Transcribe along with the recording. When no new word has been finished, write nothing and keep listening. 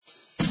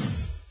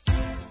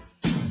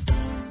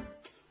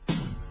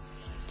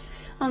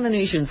On the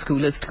nation's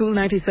coolest, Cool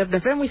 97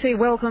 FM, we say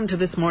welcome to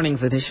this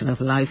morning's edition of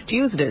Live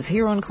Tuesdays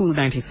here on Cool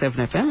 97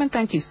 FM, and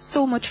thank you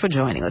so much for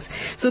joining us.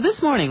 So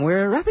this morning,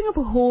 we're wrapping up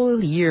a whole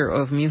year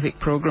of music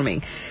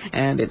programming,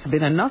 and it's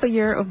been another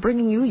year of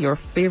bringing you your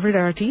favorite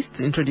artists,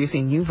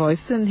 introducing new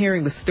voices, and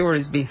hearing the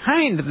stories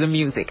behind the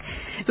music.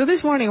 So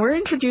this morning, we're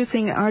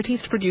introducing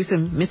artist-producer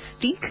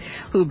Mystique,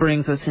 who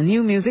brings us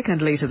new music,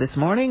 and later this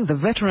morning, the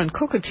veteran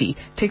Cooker T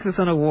takes us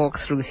on a walk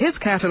through his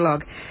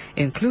catalogue,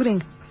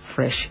 including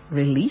fresh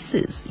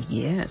releases,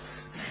 yes.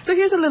 So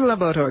here's a little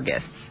about our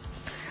guests.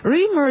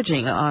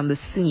 Re-emerging on the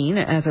scene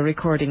as a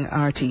recording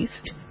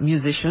artist,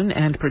 musician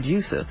and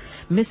producer,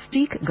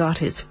 Mystique got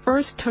his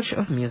first touch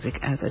of music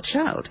as a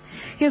child.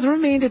 He has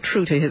remained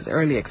true to his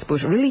early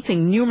exposure,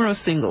 releasing numerous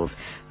singles,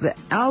 the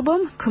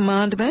album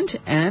Commandment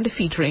and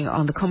featuring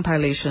on the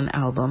compilation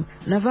album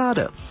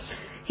Nevada.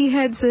 He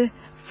heads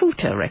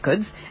Futa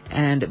Records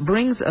and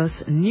brings us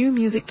new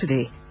music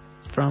today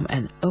from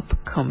an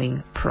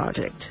upcoming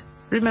project.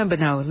 Remember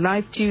now,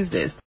 Live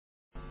Tuesdays.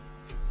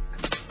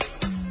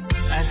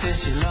 I said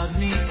she loved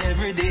me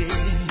every day,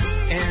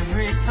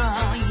 every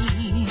time.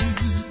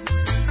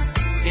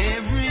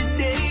 Every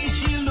day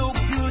she looked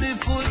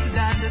beautiful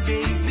than the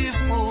day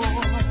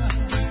before.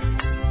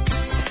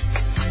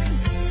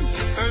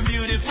 Her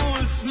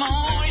beautiful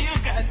smile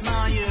got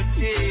my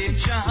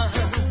attention.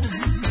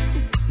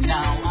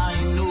 Now I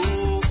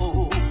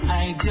know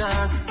I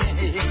just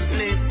can't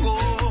let go.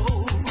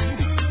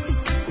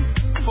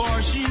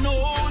 For she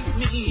knows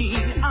me,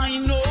 I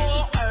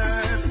know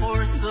her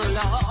for so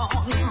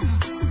long.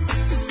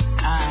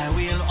 I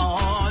will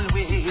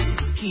always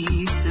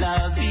keep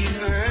loving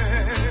her.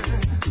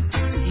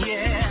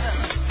 Yeah.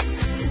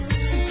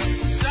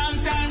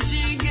 Sometimes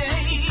she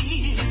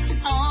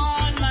gets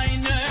on my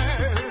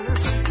nerves.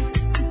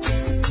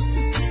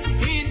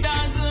 It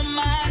doesn't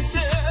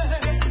matter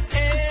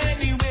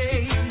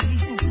anyway.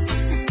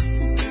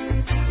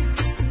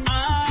 I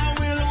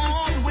will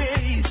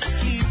always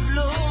keep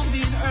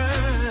loving her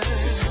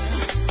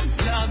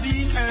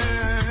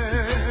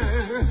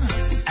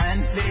and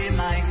play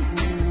my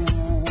cool.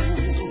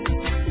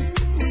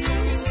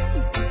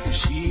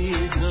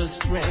 She's the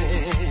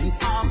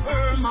strength of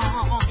her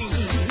mind.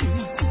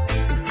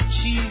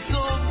 She's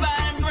so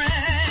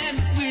vibrant,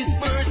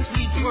 whisper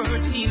sweet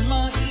words in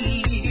my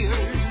ear,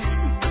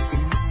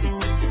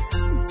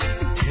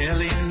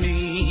 telling me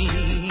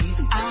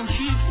how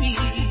she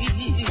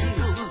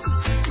feels.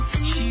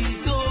 She's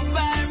so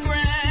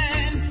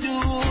vibrant, do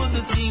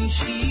the things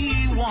she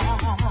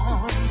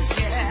wants.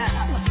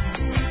 Yeah.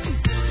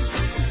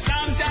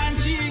 Sometimes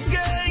she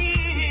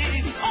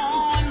gets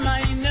on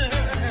my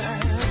nerves.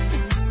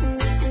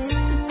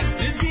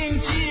 The things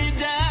she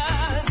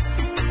does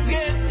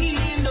get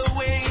in the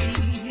way.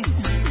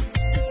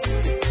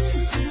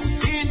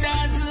 It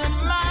doesn't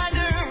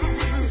matter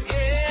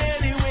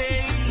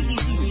anyway.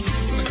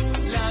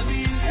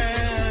 Loving her,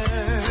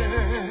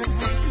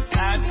 I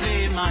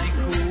play my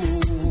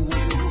cool.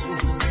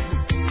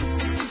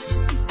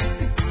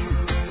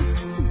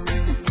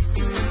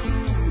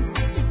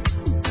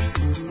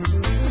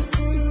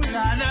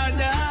 Da da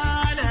da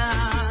da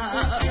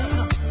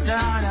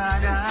da da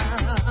da.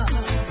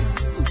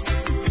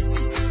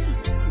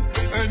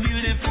 Her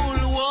beautiful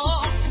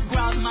walk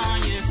grabbed my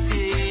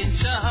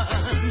attention.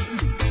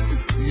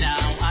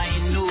 Now I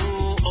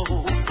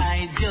know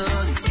I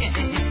just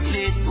can't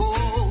let go.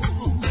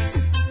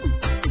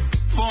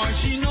 For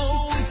she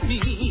knows me,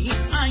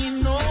 I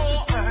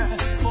know her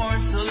for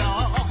so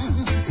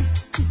long.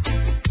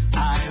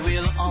 I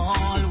will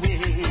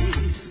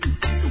always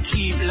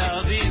keep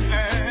loving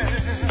her.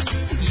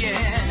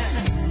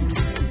 Yeah.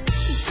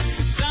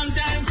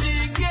 Sometimes she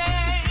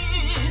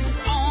gets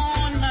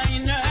on my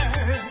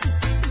nerves.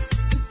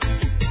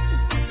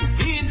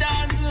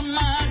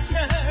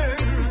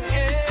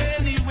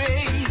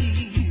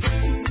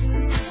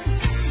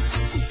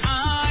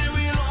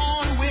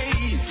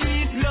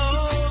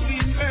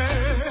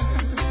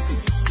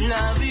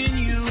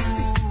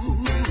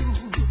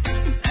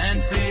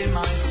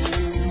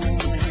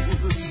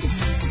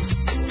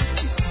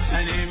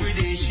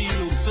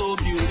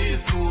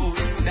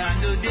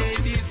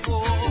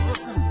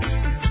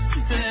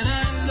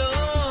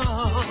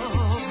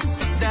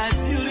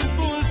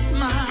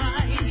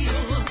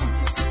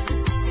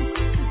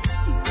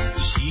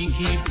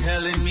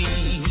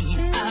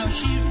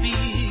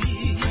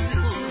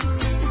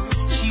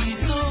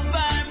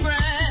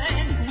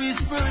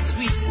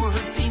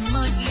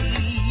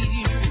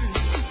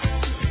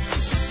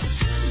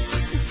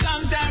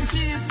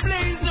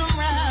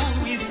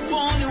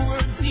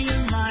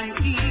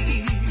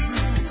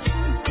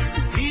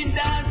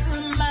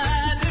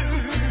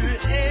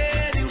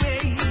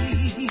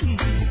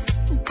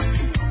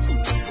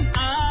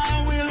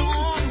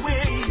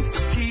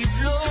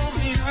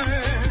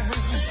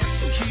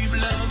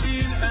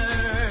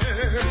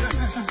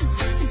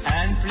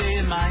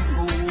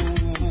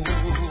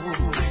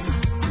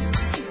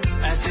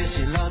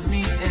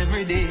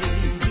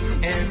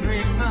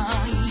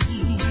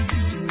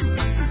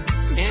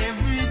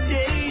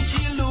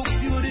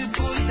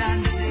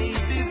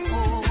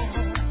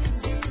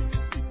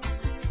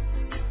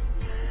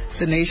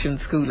 the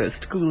nation's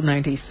coolest, Cool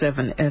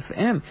 97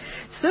 FM.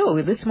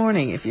 So this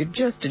morning, if you're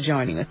just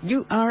joining us,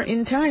 you are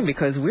in time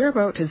because we're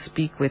about to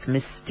speak with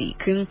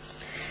Mystique.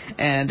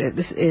 And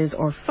this is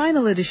our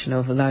final edition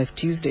of Live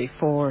Tuesday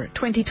for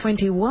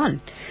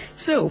 2021.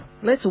 So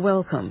let's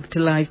welcome to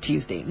Live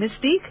Tuesday.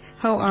 Mystique,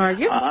 how are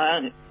you?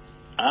 Hi,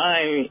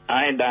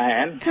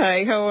 Diane.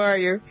 Hi, how are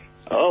you?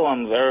 Oh,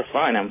 I'm very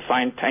fine. I'm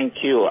fine, thank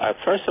you.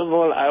 First of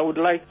all, I would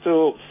like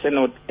to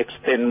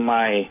extend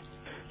my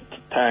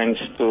thanks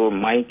to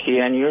Mikey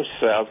and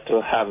yourself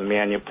to have me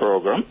on your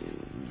program.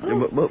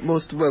 You're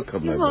most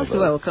welcome, You're most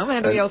welcome.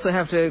 And we also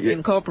have to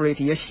incorporate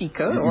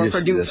Yashika, our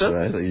producer.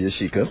 That's right,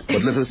 Yashika.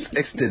 But let us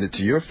extend it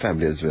to your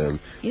family as well.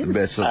 Yes. The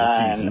best of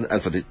the season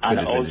and for the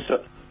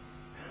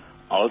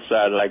also,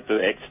 I'd like to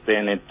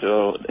extend it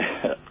to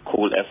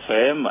Cool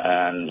FM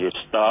and your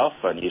staff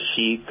and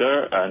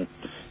Yashika and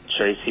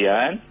Tracy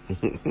Ann.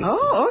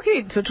 Oh,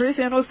 okay. So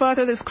Tracy Ann was part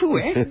of this crew,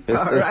 eh?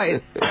 All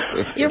right.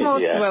 You're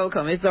most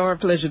welcome. It's our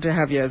pleasure to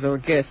have you as our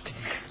guest.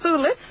 So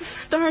let's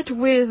start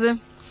with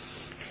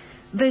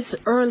this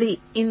early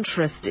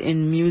interest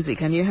in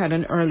music. And you had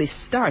an early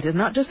start. It's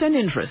not just an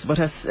interest, but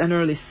an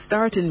early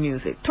start in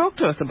music. Talk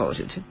to us about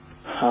it.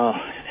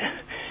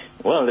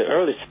 Well, the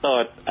early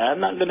start,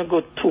 I'm not going to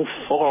go too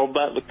far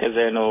back because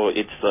I know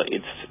it's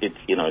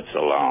a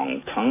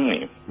long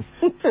time.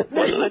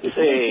 But let's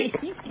say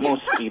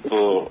most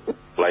people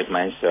like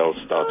myself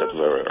start at a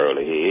very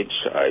early age.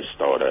 I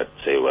started,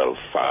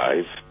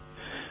 5.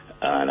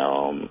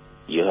 And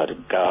you had a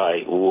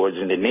guy who was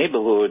in the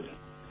neighborhood.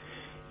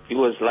 He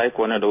was like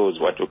one of those,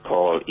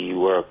 he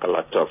worked a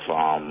lot of,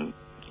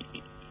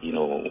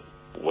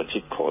 what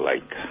you call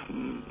like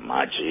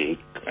magic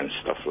and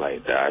stuff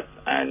like that.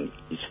 And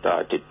he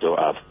started to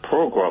have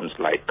programs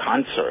like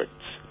concerts.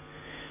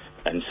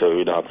 And so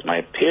he'd ask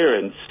my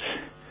parents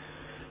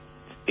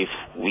if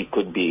we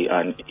could be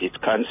on his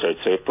concert.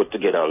 So he put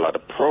together a lot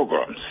of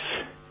programs.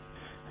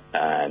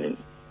 And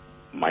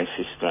my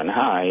sister and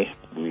I,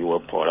 we were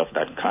part of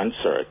that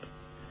concert.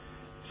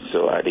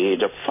 So at the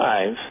age of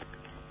 5,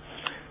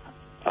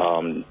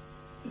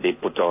 they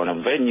put on a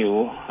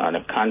venue and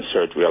a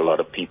concert where a lot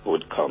of people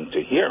would come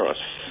to hear us.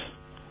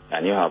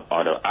 And you have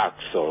other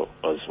acts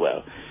as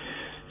well.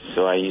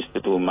 So I used to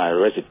do my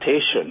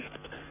recitation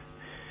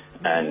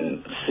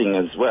and sing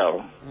as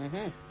well.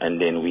 Mm-hmm. And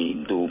then we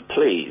do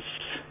plays,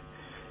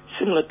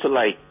 similar to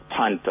like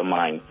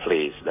pantomime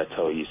plays. That's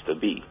how it used to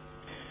be.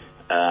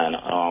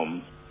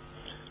 And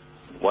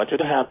what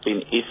would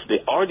happen if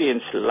the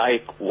audience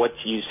like what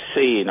you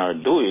saying or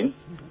doing,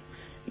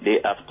 they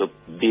have to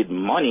bid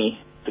money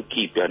to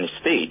keep you on the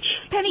stage.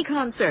 Penny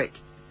concert.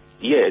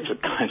 Yeah, it's a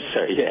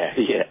concert. Yeah.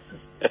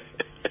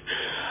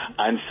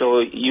 And so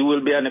you will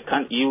be on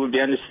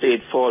the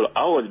stage for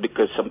hours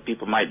because some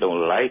people might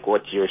don't like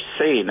what you're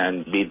saying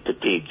and bid to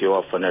take you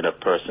off. Another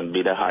person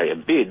bid a higher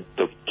bid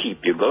to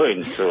keep you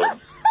going. So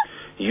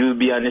you'll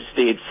be on the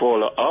stage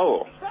for an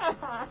hour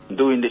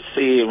doing the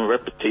same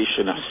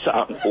repetition of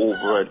song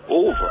over and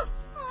over.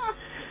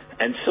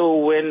 And so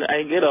when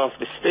I get off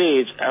the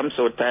stage, I'm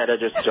so tired I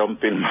just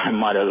jump in my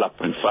mother lap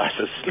and fast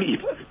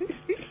asleep.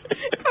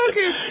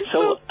 Okay.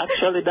 So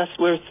actually that's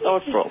where it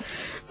starts from.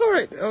 All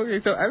right. Okay,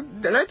 so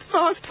let's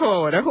fast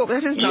forward. I hope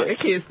that is not the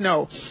case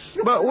now.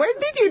 But when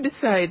did you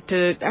decide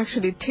to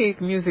actually take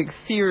music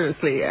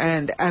seriously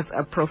and as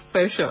a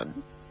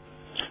profession?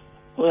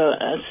 Well,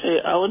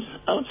 I would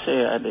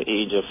say at the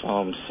age of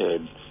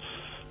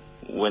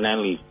when I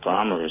leave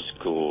primary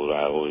school,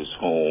 I was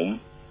home.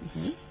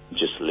 Mm-hmm.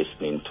 Just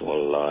listening to a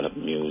lot of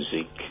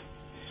music.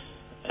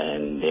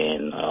 And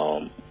then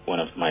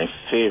one of my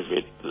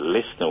favorite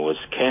listeners was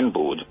Ken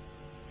Bood.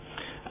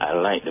 I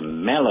liked the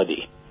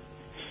melody.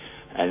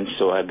 And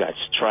so I got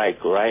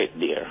strike right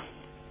there.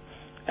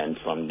 And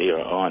from there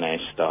on, I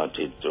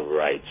started to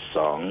write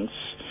songs.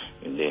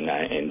 And then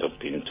I ended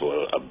up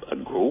into a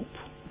group.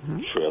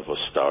 Mm-hmm. Trevor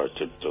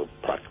started to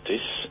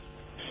practice.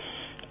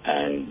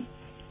 And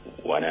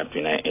what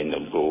happened, I ended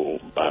up going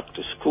back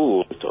to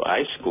school, to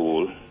high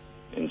school.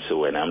 And so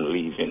when I'm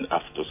leaving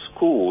after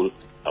school,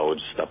 I would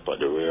stop at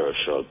the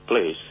rehearsal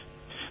place.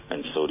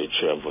 And so the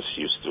three of us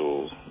used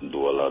to do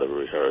a lot of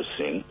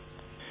rehearsing.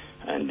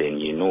 And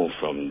then,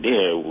 from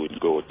there, we'd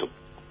go to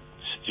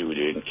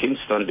studio in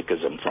Kingston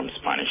because I'm from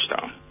Spanish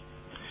Town.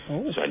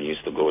 Oh. So I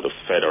used to go to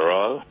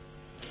Federal,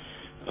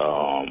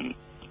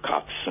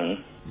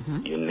 Coxon,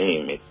 you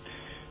name it,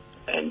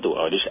 and do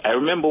audition. I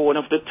remember one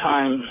of the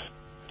time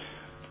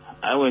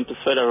I went to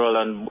Federal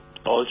and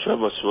all three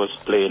of us was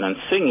playing and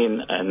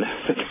singing, and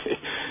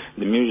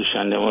the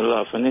musician, they were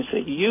laughing. They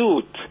said,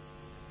 "Youth,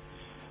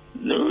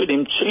 the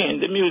rhythm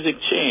changed, the music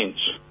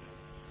changed.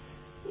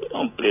 We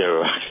don't play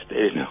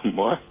rocksteady no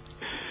more."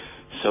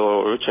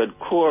 So Richard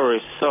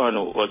Corey's son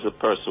was the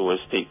person who was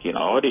taking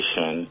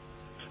audition,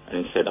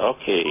 and he said,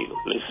 "Okay,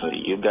 listen,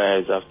 you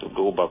guys have to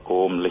go back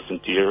home, listen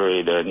to your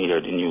radio and hear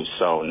the new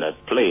sound that's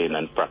playing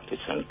and practice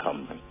and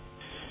come."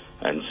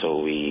 And so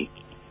we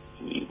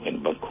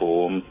went back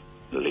home,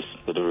 listen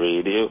to the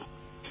radio,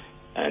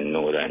 and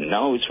know that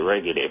now it's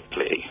reggae they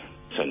play.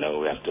 So now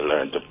we have to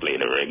learn to play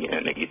the reggae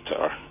and the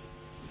guitar.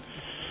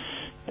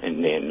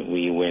 And then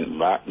we went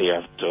back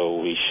there after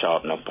we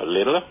sharpened up a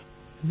little.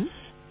 Mm-hmm.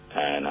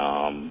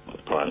 And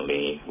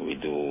apparently we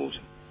do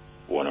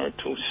one or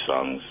two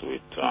songs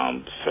with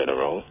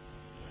Federal,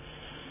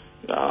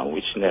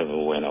 which never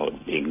went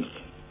out big.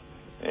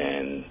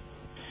 And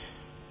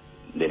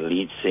the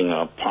lead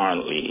singer,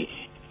 apparently,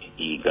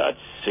 he got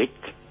sick,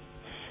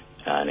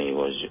 and he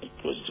was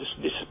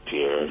just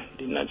disappeared.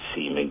 Did not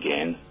see him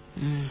again.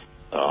 Mm.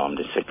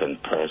 The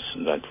second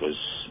person, that was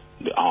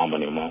the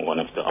harmony, one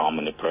of the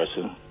harmony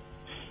person,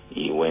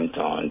 he went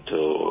on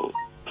to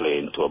play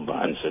into a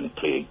band and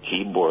play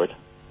keyboard,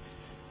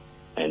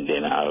 and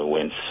then I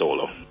went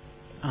solo.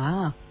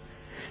 Ah.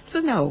 So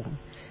now,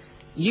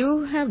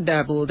 you have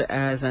dabbled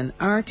as an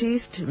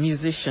artist,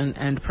 musician,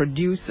 and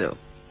producer.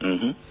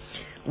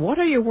 Mm-hmm. What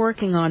are you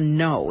working on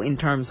now in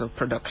terms of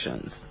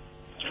productions?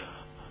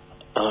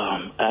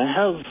 I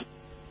have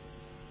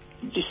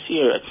this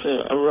year,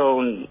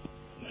 around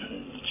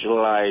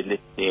July this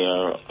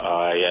year,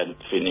 I had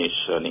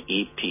finished an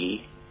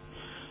EP.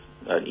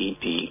 That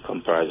EP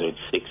comprised of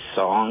 6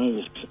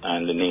 songs,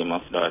 and the name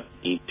of that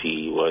EP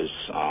was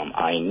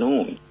I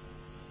Know.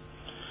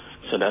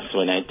 So that's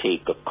when I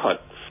take a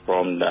cut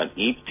from that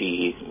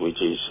EP, which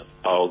is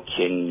How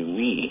Can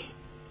We,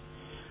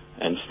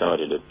 and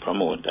started to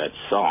promote that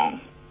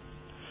song.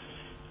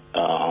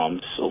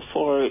 So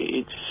far,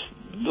 it's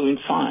doing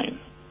fine.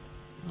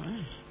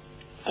 Nice.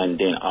 And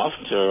then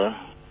after,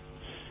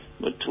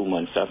 about 2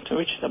 months after,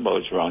 which is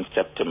about around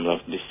September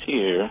of this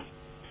year,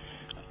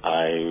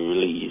 I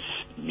released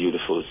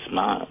Beautiful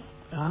Smile.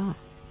 Ah.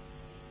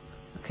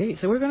 Okay,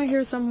 so we're going to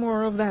hear some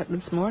more of that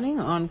this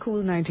morning on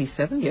Cool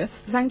 97. Yes.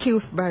 Thank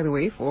you, by the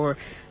way, for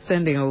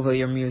sending over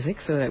your music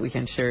so that we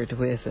can share it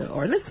with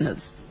our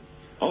listeners.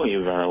 Oh,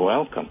 you're very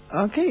welcome.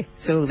 Okay,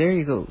 so there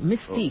you go.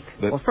 Mystique,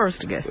 our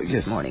first guest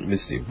this morning.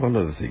 Mystique, one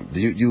other thing. Do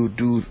you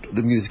do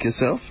the music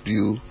yourself? Do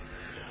you...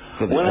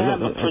 Well, I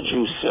have a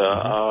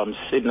producer,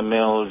 Sidney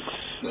Mills,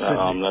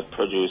 that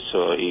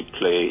producer. He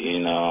play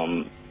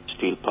in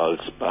Steel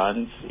Pulse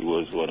band. He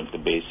was one of the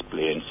bass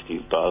players in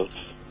Steel Pulse.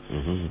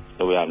 Mm-hmm.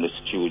 So we have the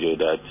studio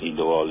that he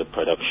do all the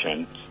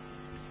production.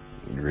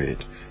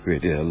 Great.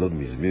 Yeah, I love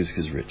music. Music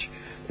is rich.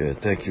 Yeah,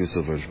 thank you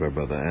so much, my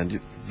brother. And you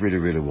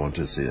really want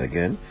to say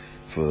again,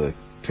 for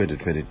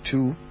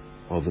 2022,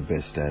 all the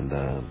best, and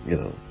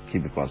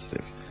keep it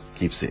positive.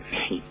 Keep safe.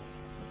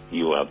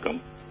 You're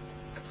welcome.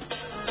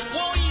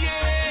 Oh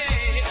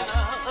yeah,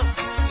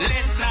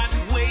 let's not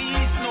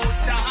waste no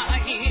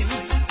time.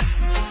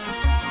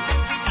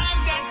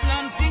 I've got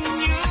something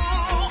new.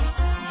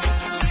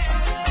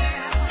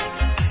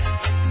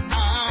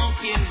 How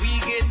can we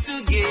get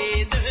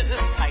together?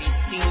 I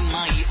sing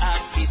my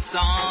happy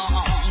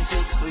song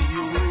just for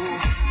you,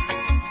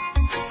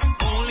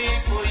 only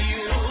for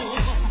you.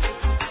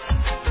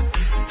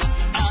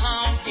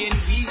 How can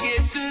we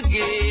get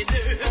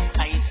together?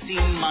 I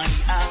sing my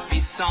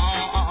happy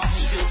song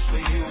just for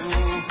you,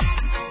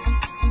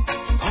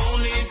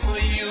 only for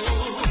you.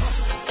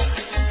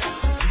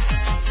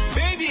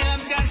 Baby,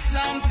 I've got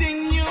something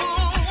new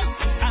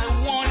I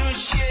want to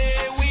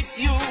share with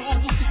you.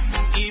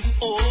 If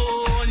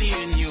only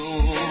you knew.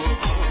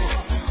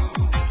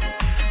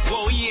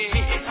 Oh yeah.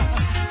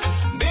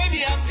 Baby,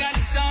 I've got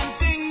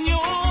something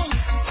new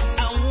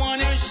I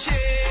want to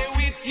share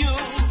with you.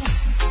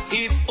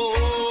 If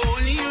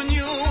only you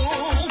knew.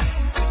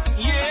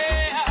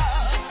 Yeah.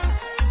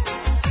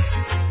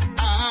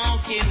 How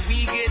can we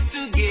get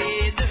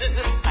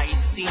together? I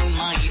sing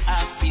my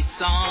happy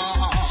song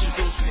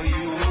just for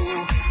you,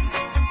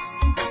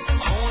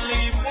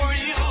 only for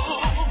you.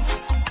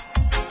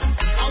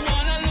 I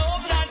want a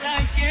love that I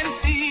can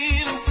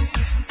feel.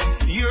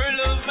 Your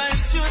love I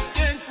just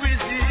can't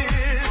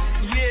resist.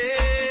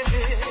 Yeah,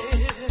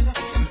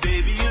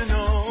 baby, you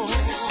know.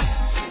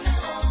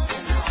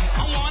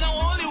 I want to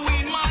hold you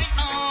in my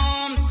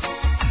arms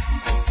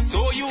so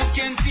you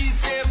can feel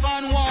safe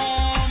and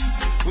warm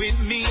with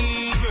me,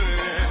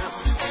 girl.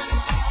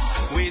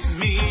 With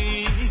me.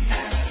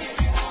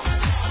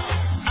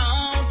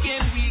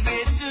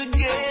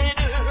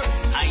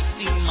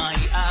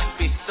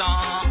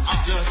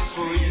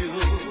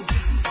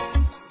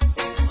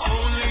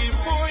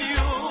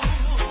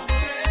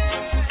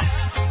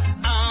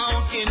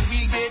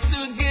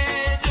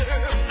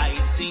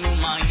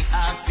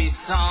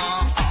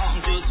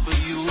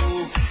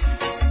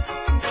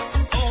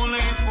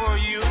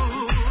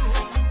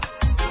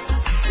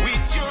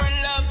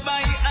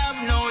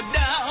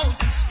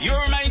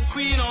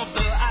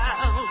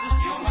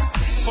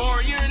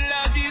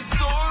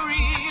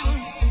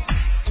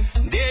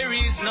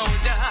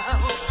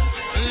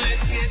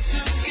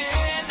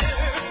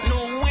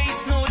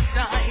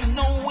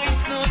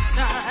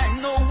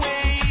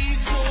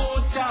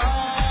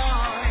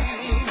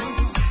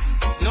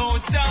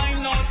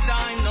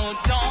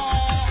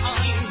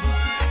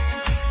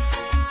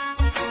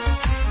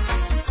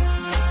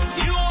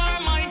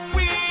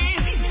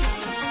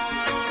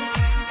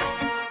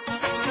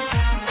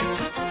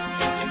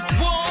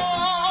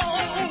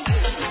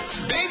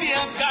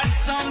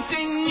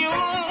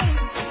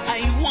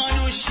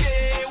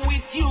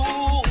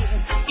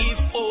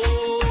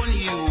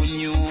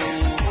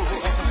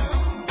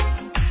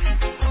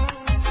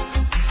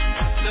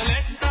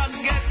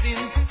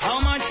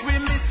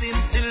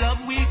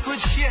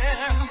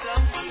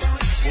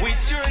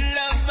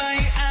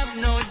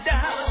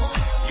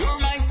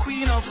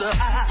 the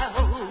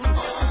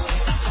house.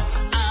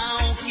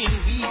 How can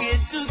we get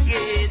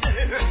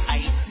together?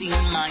 I sing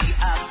my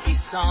happy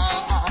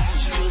song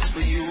just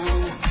for you,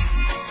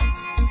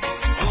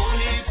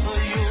 only for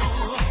you.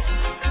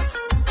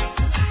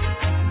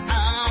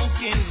 How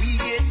can we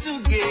get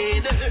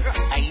together?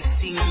 I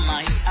sing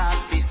my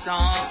happy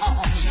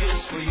song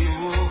just for you,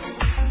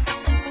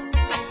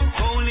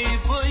 only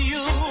for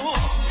you.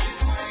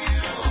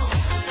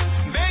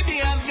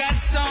 Baby, I've got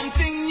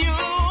something new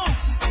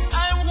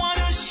I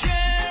wanna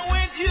share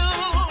with you.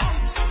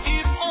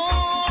 If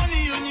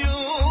only you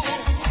knew.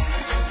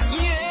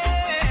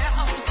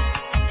 Yeah.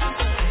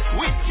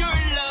 With your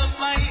love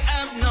I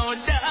have no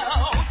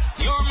doubt.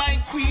 You're my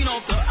queen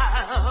of the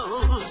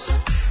house.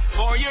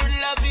 For your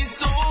love is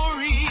so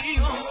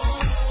real.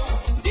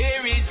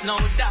 There is no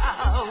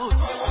doubt.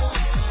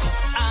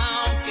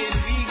 How can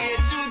we get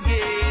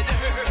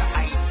together?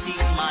 I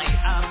sing my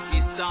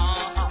happy song.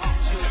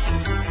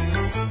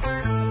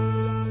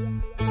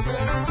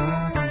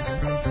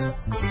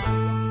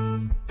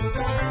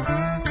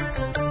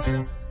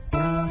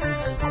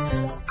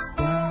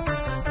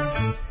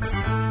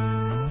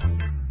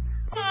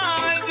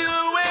 I'll do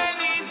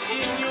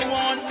anything you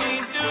want me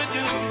to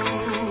do.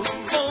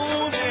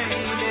 Oh,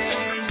 baby,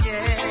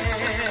 yeah.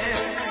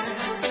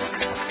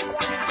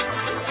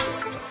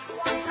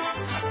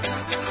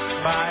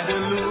 By the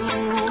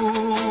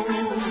look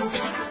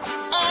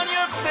on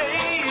your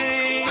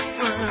face,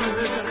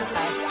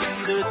 I see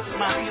the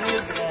smile you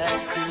got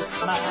to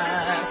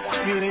smile.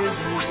 It is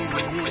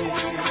real.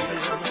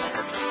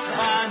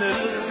 By the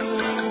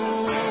look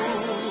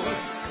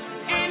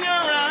in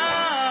your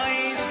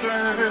eyes,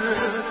 girl,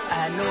 I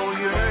know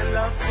your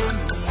love for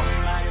me,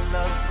 my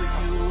love for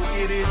you,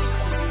 it is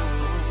true.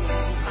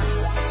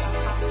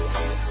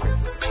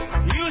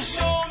 You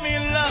show me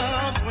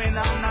love when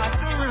I'm not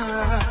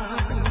around.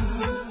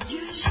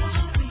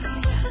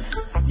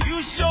 You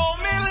show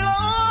me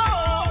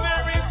love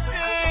every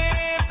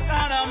step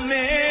that I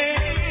make.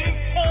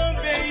 Oh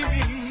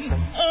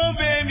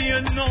baby, you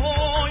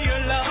know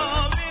your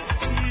love is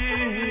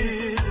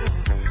real.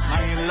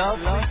 My love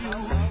for you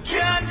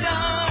can't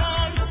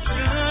down.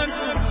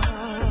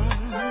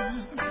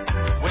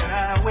 When I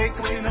wake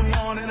up in the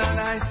morning and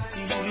I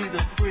see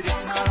the pretty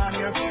smile on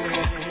your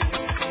face,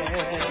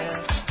 yeah.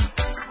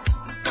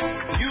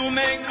 You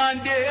make my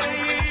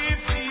day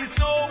feel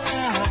so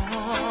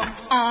warm.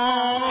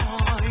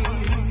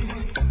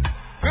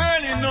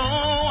 Girl, you know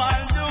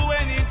I'll do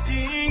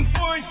anything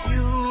for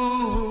you,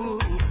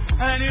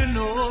 and you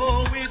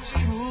know it's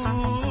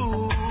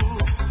true.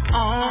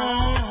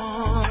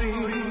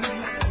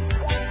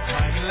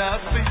 My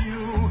love for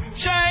you,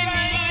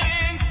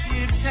 shining,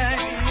 keep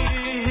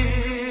shining.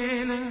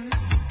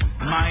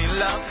 My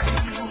love for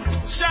you,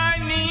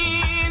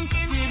 shining,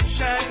 keep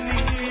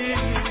shining.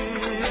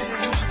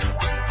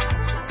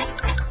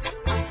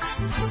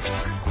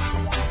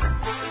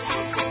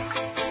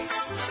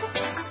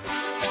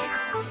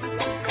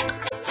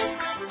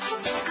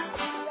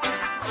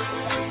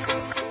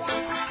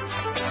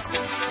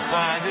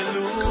 By the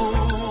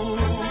look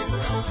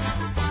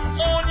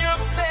on your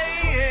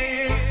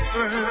face,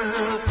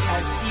 girl, I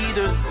see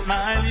the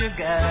smile you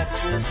got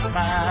to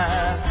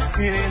smile.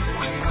 It is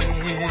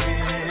real.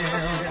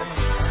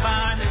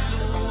 By the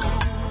look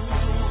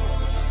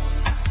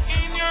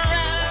in your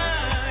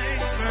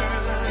eyes,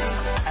 girl,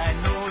 I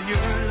know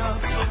your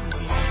love for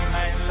me,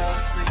 my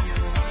love for you,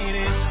 it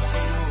is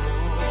true.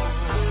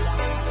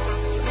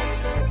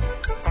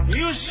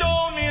 You show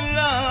me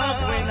love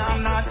when I'm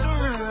not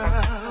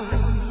around.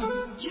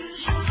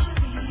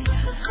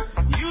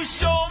 You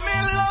show me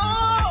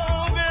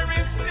love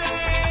every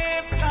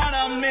step that I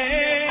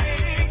make.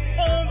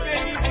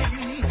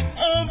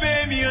 Oh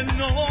baby, you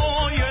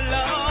know your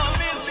love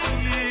is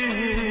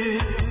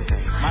real.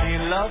 My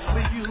love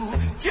for you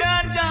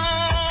can't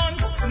down.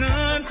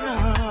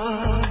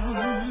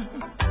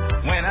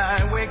 When I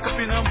wake up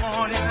in the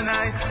morning and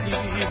I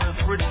see the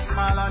pretty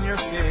smile on your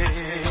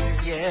face,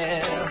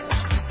 yeah.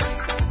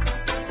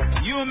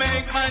 You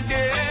make my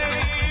day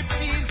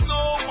feel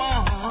so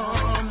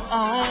warm.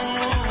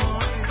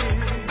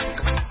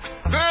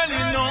 Girl,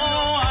 you know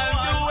I'll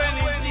do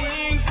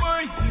anything for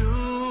you,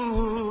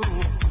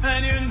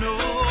 and you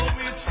know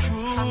it's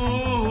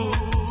true.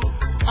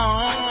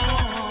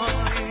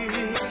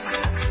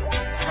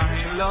 My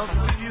love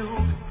for you,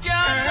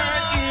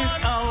 yeah, is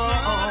our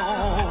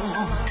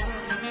own.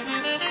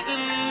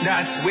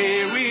 That's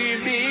where we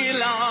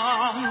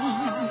belong.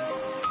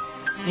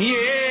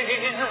 Yeah.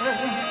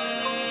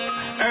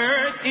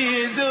 Earth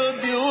is a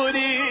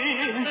beauty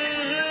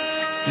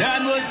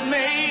that was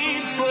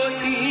made for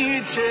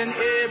each and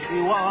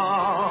every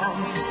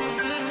one.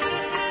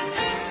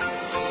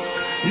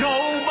 No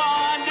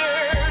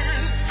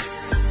borders,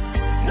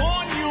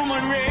 one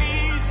human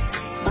race,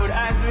 but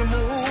as we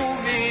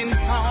move in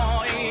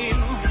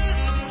time,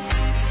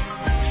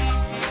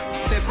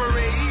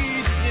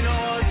 separating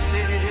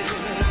ourselves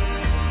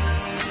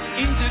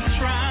into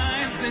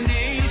tribes and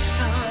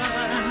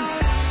nations.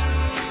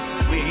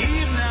 We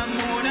even have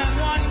more than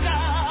one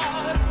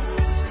God.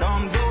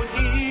 Some don't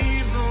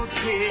even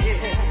care.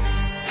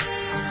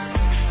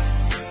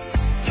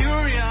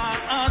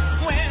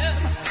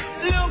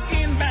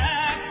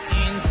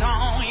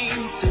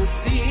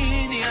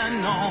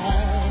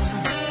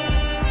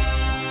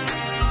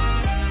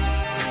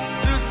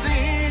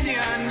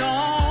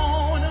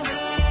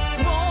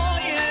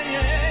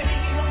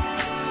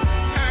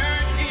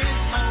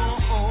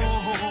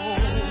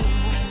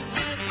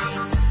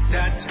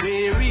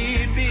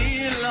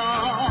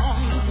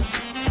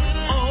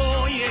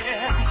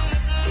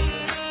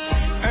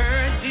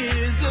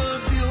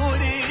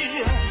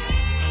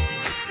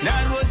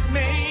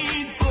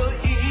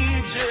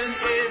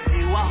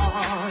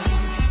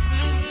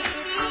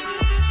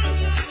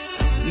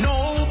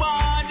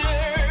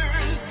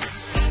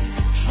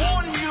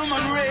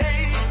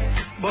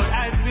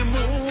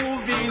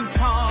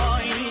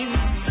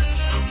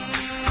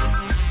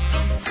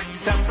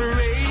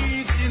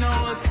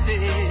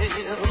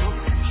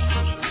 ourselves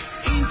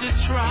into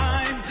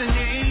tribes and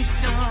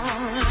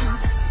nations.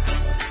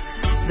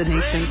 The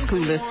nation's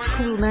coolest,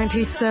 Cool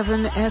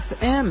 97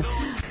 FM.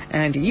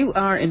 And you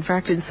are, in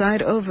fact,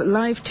 inside of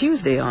Live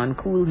Tuesday on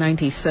Cool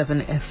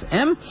 97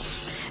 FM.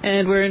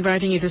 And we're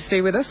inviting you to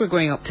stay with us. We're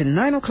going up to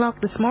 9 o'clock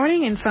this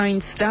morning in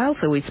fine style.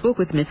 So we spoke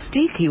with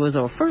Mystique. He was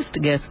our first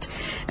guest.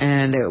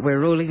 And we're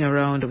rolling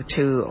around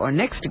to our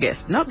next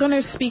guest. Not going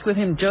to speak with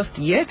him just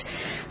yet.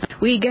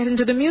 We get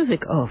into the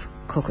music of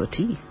Cocoa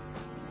Tea.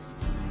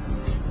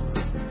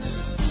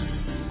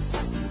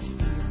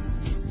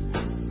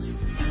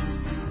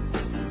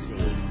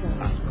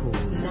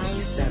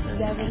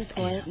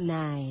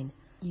 97.9.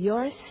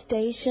 Your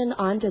station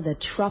under the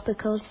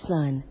tropical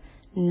sun.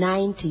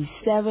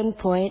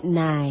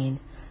 97.9.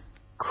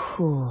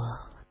 Cool.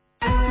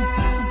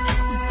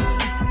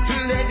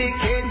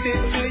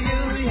 Dedicated to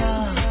you,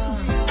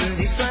 yeah.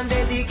 This one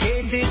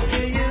dedicated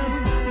to you.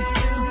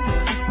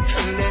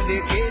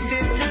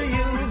 Dedicated to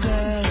you,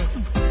 girl.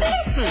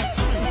 Listen.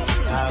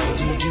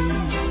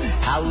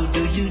 How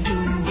do you do?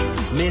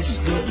 Miss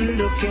Good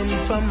Looking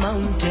from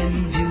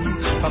Mountain View.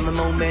 From the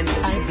moment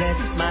I bless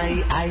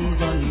my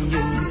eyes on you,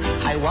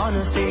 I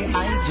wanna say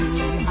I do.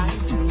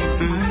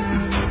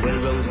 Well,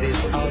 roses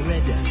are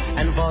red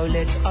and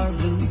violets are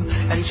blue,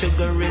 and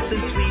sugar is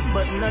sweet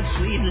but not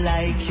sweet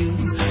like you.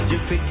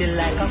 You're pretty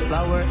like a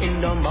flower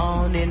in the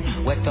morning,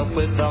 wet up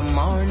with the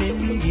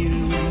morning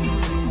dew.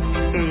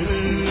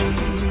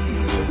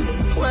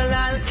 Well,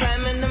 I'll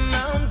climb in the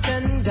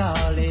mountain,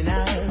 darling.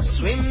 I'll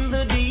swim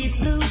the deep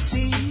blue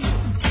sea,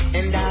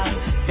 and I'll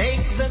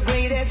take the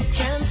greatest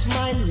chance,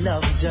 my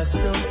love, just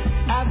to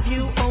have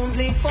you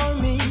only for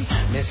me.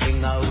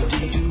 Missing how do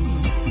you do?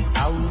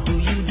 How do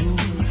you do?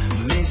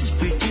 Miss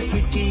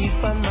Pretty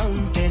from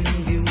Mountain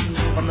View.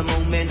 From the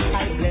moment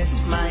I bless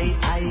my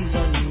eyes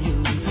on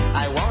you,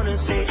 I wanna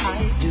say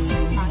I do.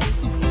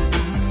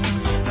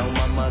 Now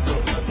mama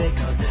don't vex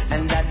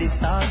and daddy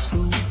starts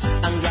school,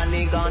 and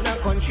granny gonna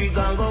country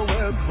gonna go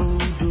work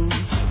voodoo.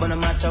 But no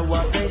matter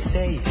what they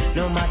say,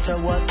 no matter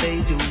what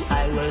they do,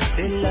 I will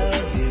still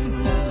love you.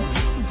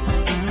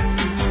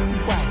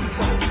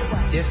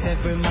 Yes,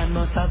 every man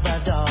must have a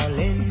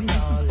darling.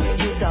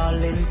 You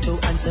darling to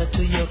answer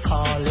to your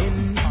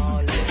calling.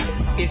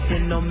 If you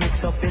no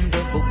mix up in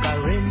the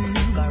bukkering,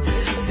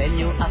 then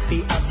you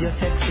happy have your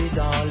sexy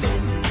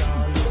darling.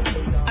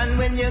 And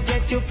when you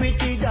get your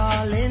pretty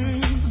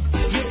darling,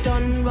 you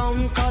turn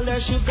round, call her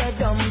sugar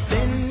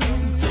dumpling.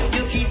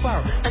 You keep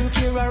her and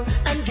cheer her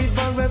and give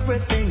her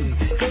everything,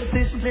 'cause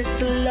this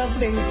little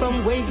loving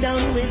from way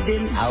down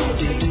within. How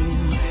do you do?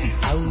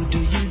 How do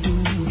you do?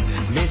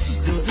 Miss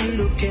Good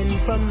Looking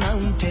from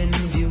Mountain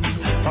View.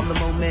 From the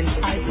moment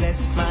I bless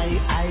my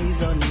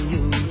eyes on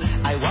you,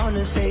 I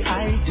wanna say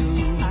I do.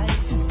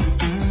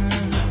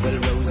 Well,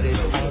 roses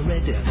are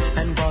red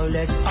and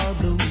violets are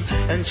blue,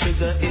 and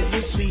sugar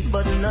is sweet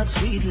but not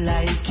sweet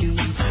like you.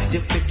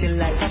 You're pretty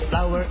like a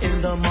flower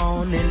in the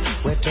morning,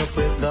 wet up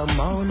with the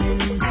morning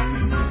dew.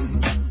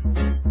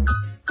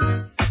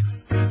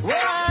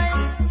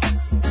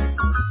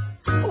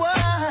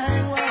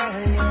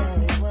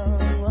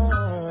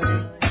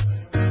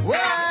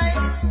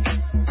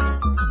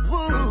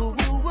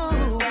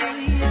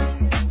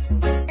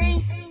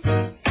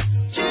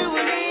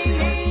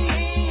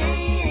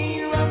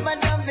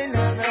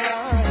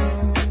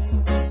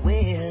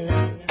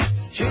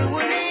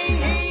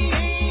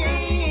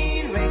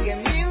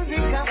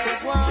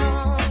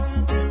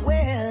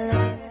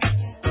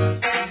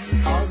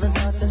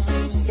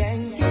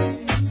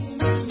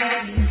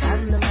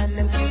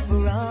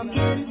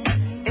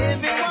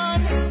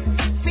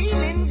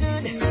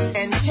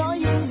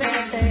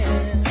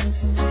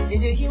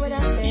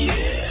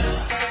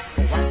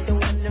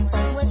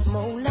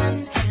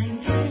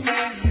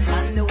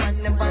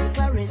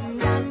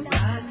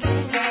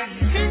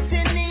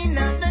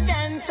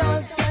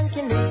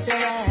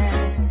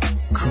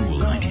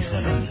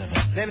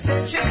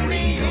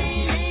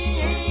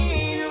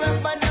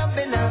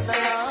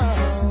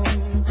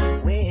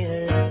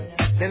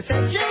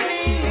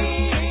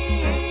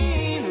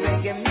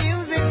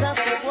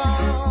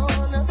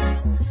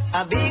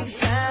 A big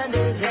sound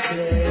is a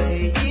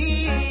playing,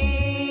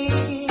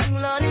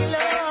 Lordy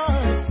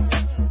Lord,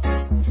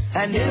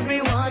 and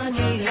everyone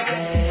is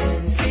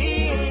dancing.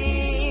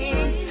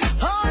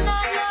 All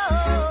night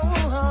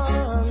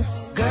long,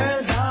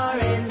 girls are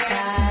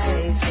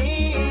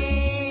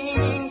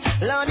enticing.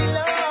 Lordy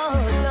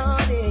Lord,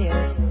 Lordy,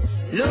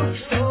 look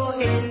so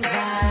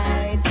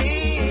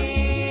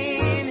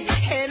inviting,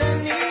 and I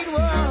need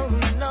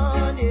one,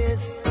 Lordy,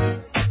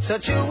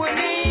 such a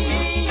winning.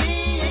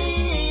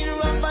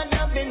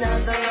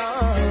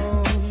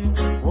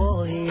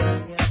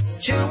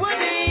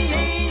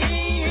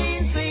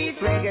 Sweet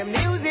reggae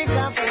music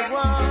of the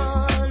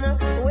one.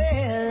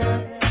 Well,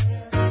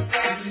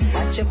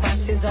 watch your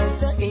passes out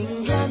to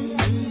England,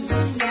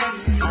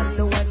 and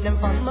the one them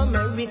from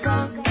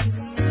America,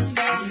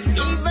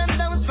 even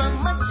those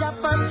from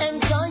Japan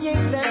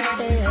enjoying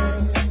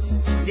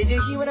themselves. Did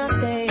you hear what I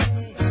say?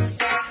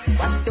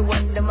 Watch the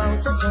one them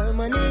out to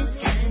Germany,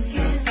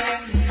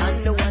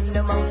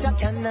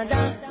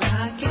 Canada.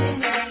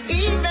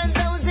 Even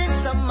those in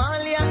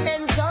Somalia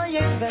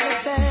enjoying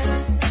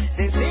themselves.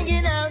 They're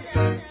singing out,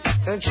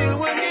 don't you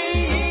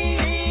worry,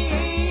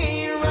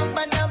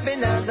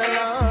 rub-a-dubbing as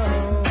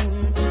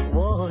alone.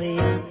 Whoa,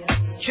 yeah.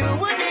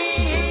 Chewing,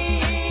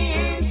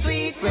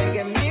 sweet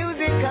reggae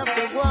music of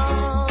the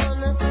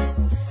one.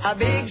 A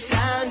big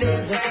sound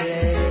is a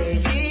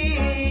playing.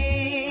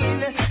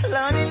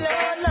 Lordy,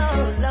 Lord,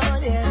 Lord,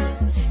 Lord,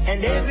 yeah.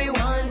 And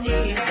everyone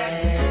is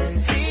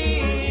dancing.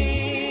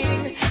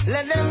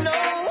 Let them know.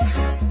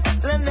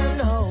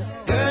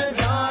 Girls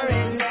are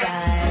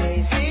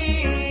enticing.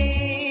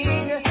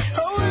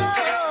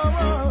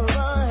 Oh,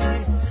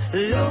 Lord,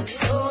 look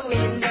so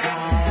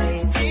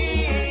inviting.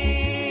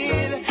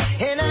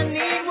 And I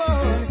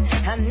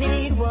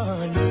need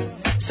one.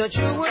 So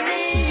you will need.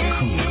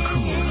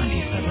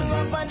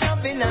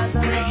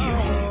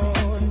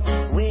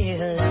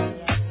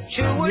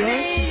 Your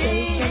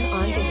station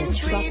onto the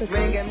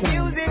tropical zone,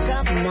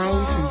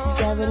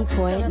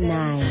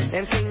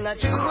 97.9.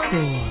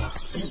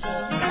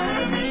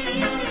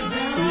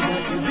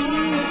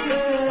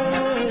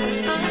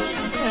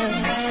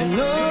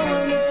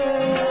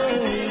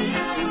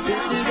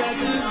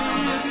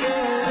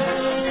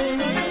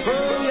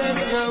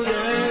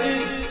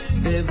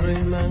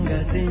 Every man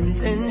got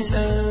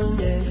intention,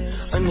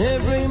 yeah. And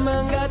every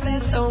man got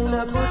his own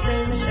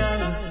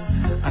potential.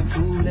 A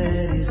cool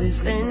head is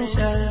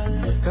essential.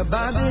 Cause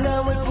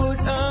Babylon will put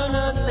on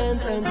a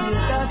tent and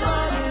take that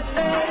money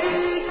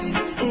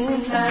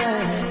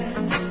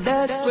inside.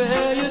 That's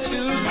where you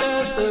choose to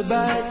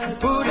survive.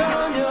 Put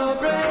on your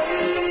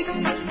brakes,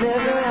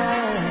 never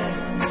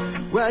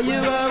hide. While you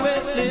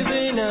always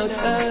living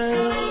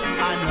outside.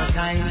 I'm not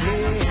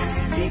kindly,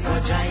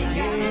 because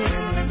kindly.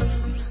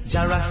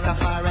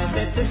 Jarastafari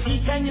said to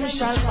seek and you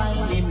shall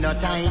find him. No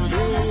time,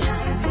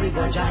 we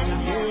go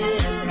giant.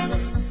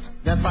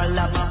 The fall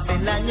of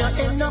Babylon, you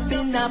end up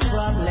in a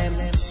problem.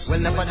 Well,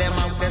 none of them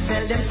out there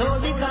sell them soul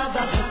because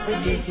of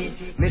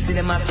stupidity. Me see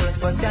them at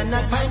first, but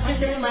cannot find for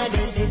them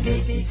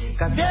identity.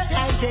 Cause their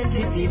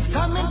identity is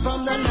coming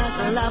from the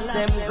nozzle of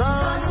them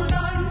gun.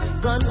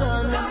 But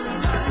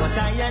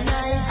I and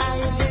I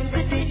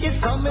identity is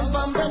coming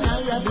from the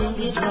Naya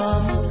Bingy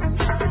drum.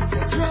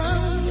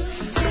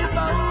 If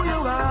who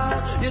you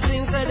are, you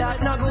think that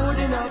not good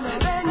enough.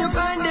 Then you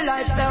find the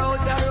lifestyle,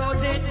 the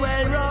road it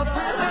well rough.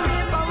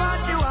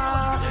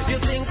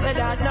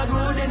 That not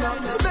good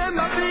enough.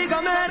 Remember, big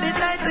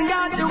meditate and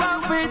got you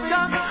out with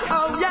you.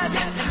 Oh yes,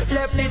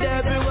 left the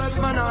devil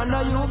worksman on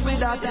the youth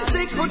with that.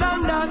 6 foot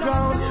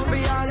underground,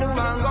 we all who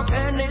want go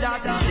penny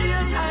that. See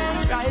us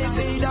and try to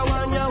be the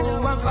one you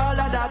who want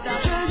follow that.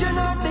 Children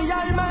of the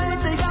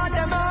Almighty, got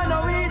them all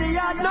no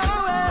idiot, no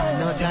way.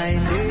 No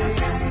time,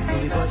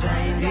 we go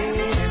time,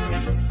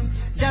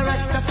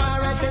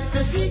 Jarastafari said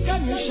to seek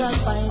and you shall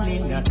find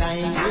him. No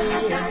time,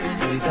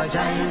 we go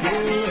time,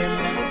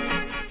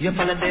 you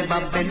follow the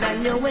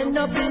Babylon, you end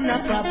up in a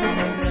problem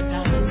every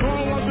time. So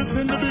was it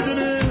in the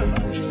beginning,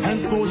 and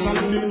so shall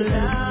it be in the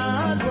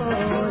end.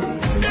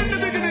 In the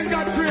beginning,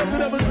 God created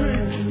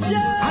everything,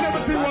 and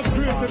everything was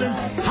created in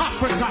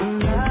Africa.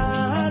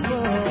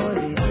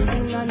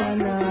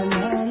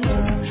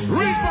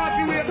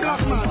 Repatriate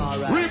black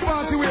man,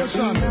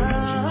 repatriation.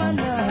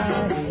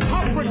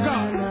 Africa,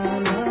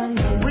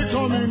 we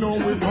coming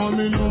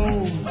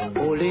home.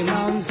 Holy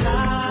Mount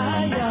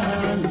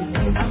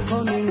Zion, I'm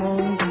coming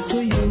home.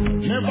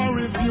 Never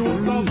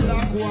refuse the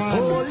black one.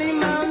 Holy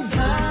Mount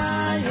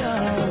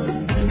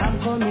Zion, I'm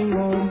coming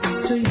home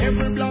to you.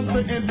 Every black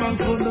head man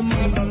for the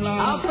motherland.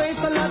 I'll face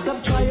a lot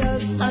of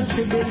trials and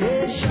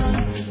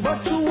tribulation,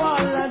 but to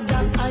all of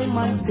that I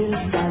might still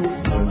stand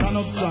strong.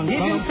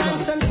 Giving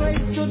thanks and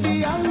praise to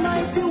the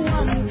Almighty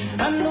One,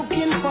 and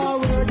looking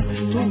forward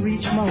to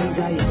reach Mount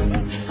Zion.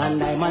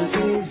 And I might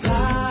say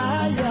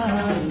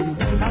Zion,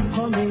 I'm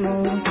coming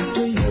home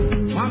to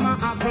you. Mama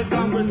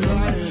Africa will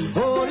rise.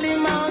 Holy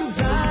Mount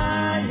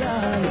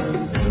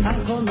Zion,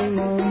 I'm coming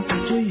home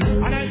to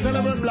you. And I tell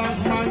every black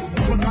man,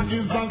 Africa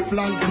is black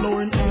flag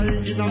flowing high.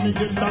 Inna me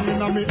get down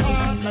inna me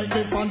heart, like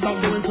a panda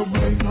going to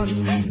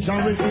Brighton.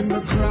 Jarring in the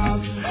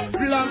grass,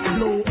 flag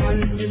flow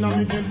high. Inna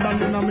me get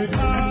down inna me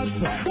heart.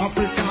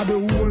 Africa the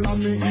whole of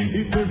me,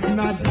 it is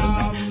not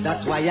half.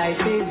 That's why I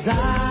say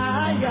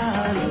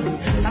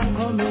Zion, I'm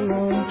coming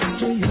home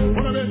to you.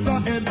 Wanna let the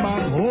head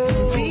back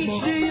home.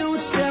 Teach the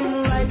youth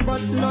them right,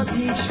 but not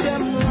teach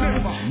them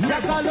wrong.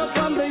 Just a look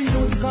on the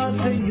youth, cause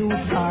the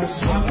youth are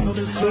strong.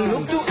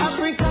 Look to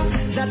Africa,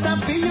 that I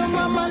feel your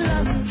mama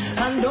land.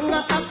 And down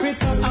at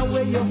Africa,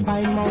 where you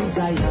find Mount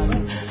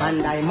Zion.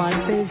 And I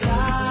might say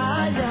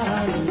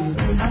Zion,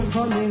 I'm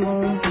coming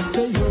home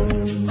to you.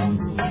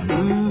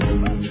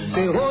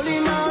 Say Holy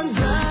Mount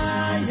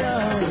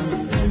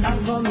Zion,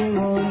 I'm coming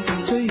home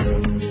to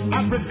you.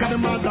 Africa the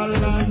mother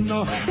land.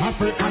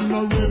 African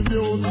no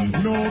refuse,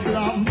 no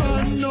black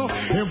man.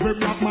 Every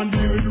black man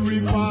deal with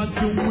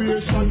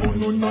repatriation.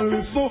 No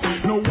listen,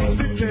 no what's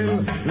the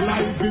tell.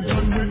 Life is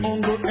on the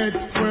Hunger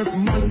Express,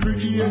 man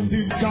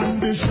created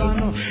condition.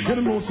 You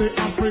know say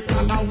Africa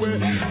where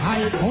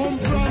I come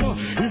from.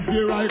 If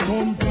here I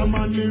come from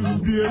and if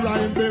there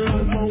I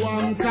belong, so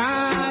I'm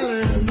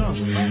calling.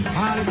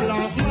 All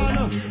black man,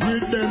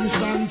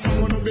 redemption,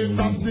 someone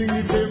better sing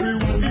it.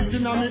 Everyone it's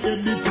in me head,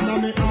 it's in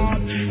me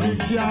heart. It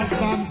can't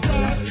stop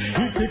that.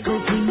 It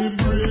tickles in me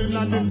brain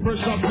and the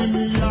pressure in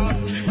me heart.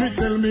 Me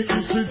tell me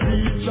it's a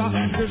teacher,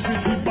 say she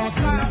keep a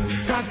clap.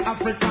 Cause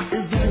Africa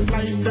is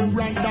like the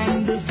brand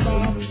and the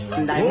star.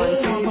 And I will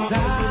say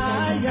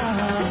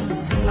Zion,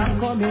 I'm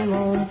coming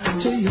home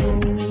to you.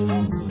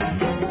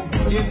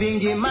 You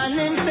bingy man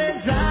and say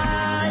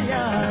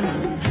Zion,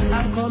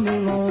 I'm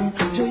coming home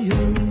to you.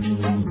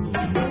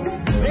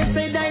 They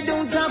said I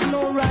don't have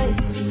no right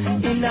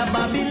in a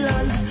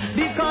Babylon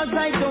because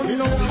I don't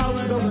know how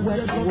the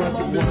West was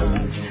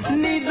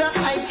won. Neither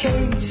I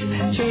can't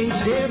change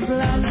their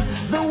plan.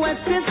 The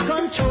West is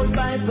controlled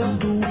by the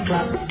Ku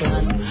Klux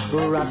Klan.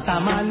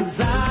 Rastaman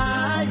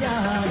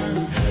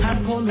Zion,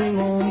 I'm coming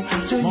home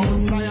to you.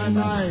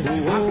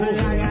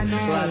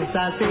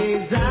 Rasta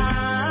say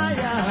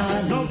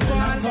Zion, I'm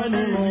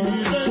coming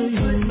home to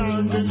you.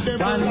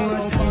 One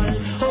more time,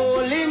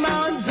 Holy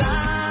Mount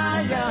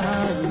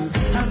Zion,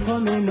 I'm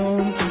coming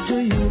home to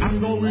you. I'm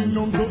going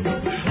home to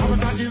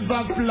Africa is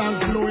a flag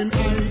flowing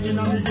high in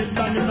a me get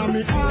down in a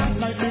me heart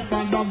like the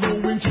thunder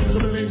going through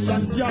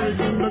tribulation, carried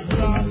in the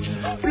grass.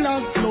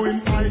 Flag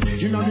flowing high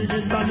in a me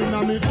get down in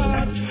a me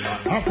heart.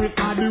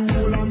 Africa the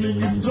whole of me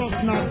is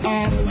just not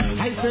half.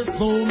 I say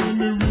so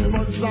many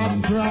rivers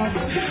of grass.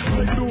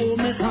 I know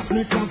me cause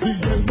me coffee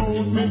get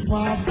out me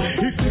past.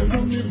 It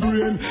tickle me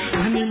brain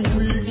and it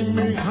weak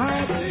me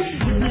heart.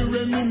 If you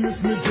reminisce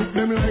me took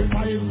them like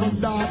fire for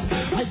that.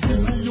 I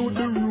teach you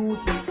the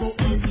roots so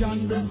it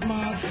can be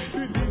smart.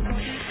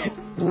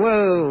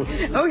 Whoa.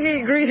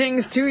 Okay,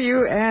 greetings to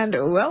you and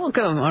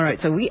welcome. All right,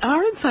 so we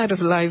are inside of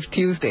Live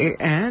Tuesday,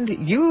 and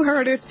you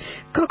heard it.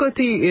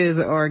 Kokoti is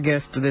our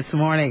guest this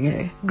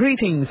morning.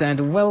 Greetings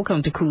and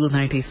welcome to Cool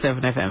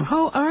 97 FM.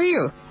 How are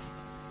you?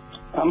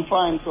 I'm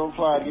fine so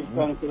far. Give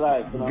thanks to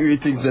life. You know?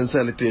 Greetings and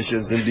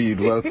salutations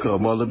indeed.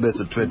 Welcome. All the best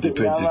of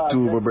 2022,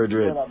 my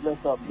brethren.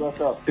 Bless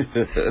up.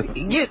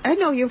 I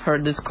know you've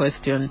heard this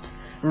question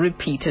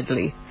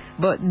repeatedly.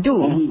 But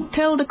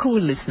tell the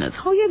cool listeners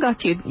how you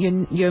got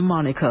your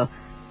moniker,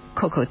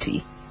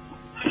 Kokoti.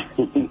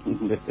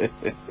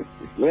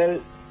 Well,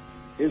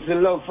 it's a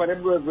love for the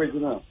brokerage, you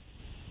know.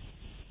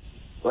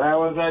 When I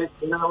was a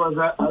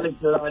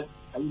little lad,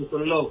 I used to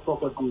love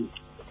Kokoti.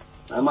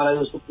 My mother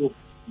used to cook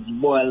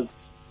boiled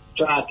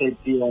chocolate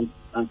tea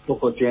and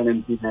Kokoti and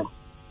everything.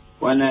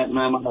 One night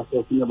my mother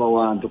said she never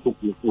want to cook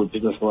the food, she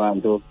just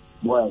want to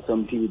boil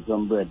some tea with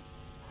some bread.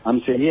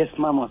 I'm saying, yes,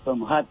 Mama,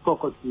 some hot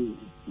Kokoti.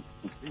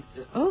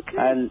 Okay.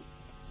 And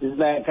it's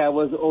like I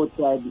was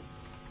outside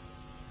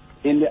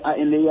in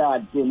the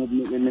yard playing with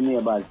the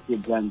neighbors'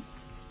 kids, and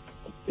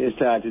they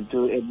started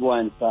to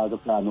everyone started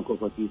to call me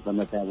Kokoti from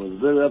that. I was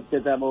very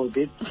upset about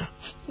it.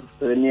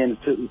 So the name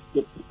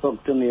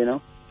stuck to me, you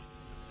know.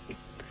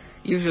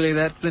 Usually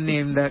that's the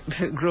name that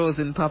grows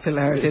in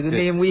popularity, the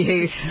name we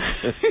hate.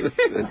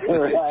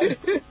 Right.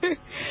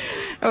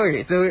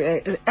 Okay, so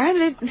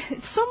and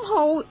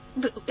somehow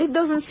it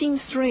doesn't seem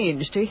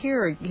strange to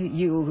hear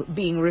you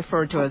being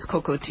referred to as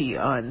Kokoti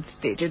on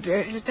stage.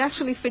 It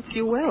actually fits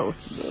you well.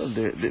 No,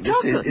 they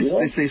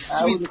say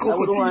sweet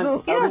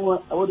Kokoti.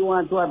 I would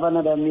want to have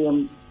another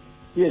name,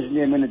 his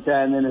name in the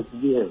time and it's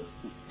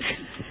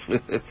there.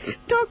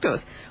 Talk to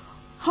us.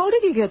 How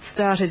did you get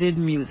started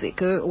in music?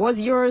 Was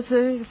yours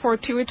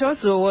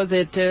fortuitous, or was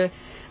it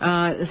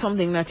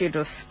something that you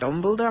just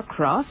stumbled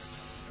across?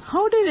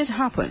 How did it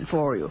happen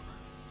for you?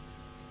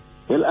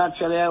 Well,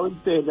 actually, I would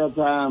say that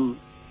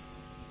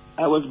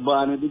I was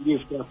born with the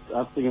gift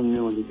of singing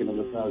music, you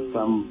know, because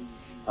from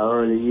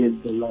early years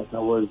in life I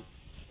was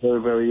very,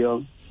 very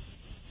young.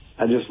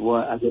 I just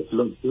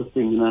loved to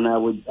sing, and I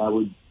would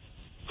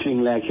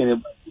sing like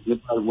anybody.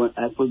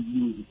 I could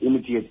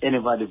imitate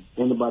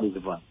anybody's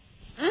voice.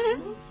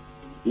 Mm-hmm.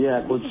 Yeah,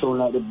 I could sound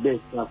like the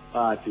best of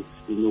artists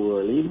in the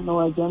world, even though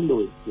I can do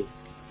it.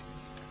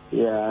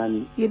 Yeah,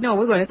 and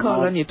we're going to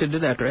call on you to do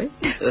that, right?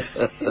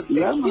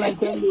 Yeah, man, I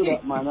can do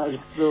that, man.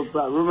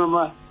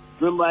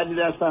 Remember I did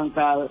that song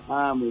called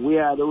 "We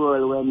Are the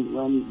World" when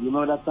you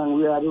remember that song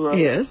 "We Are the World"?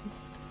 Yes.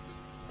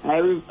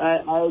 I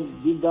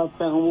did that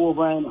song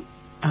over, you know.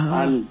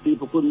 And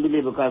people couldn't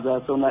believe it because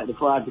I sound like the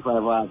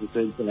 45 artists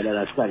that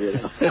I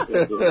started.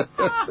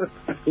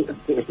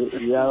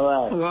 Yeah,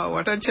 right. Wow,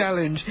 what a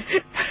challenge.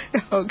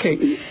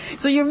 Okay.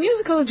 So your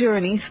musical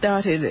journey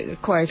started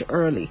quite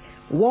early.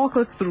 Walk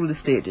us through the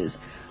stages.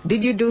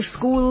 Did you do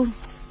school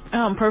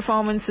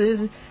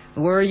performances?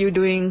 Were you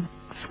doing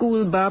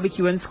school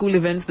barbecue and school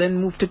events, then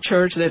moved to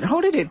church? Then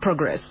how did it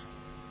progress?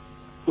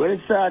 Well,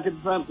 it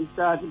started from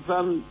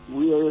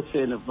where you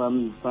saying,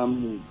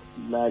 from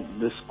like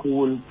the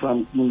school,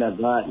 from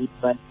kindergarten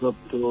right up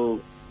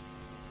to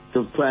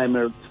to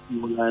primary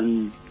school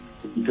and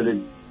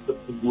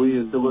we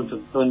used to go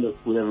to Sunday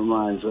school every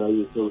morning, so I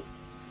used to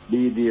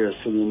be there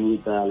singing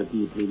with all the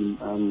people,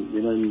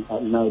 and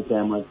at night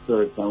time at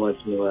church and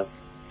whatever.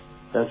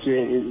 That's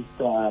where it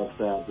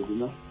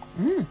started,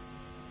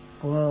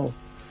 Wow.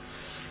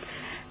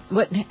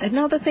 But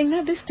another thing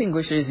that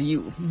distinguishes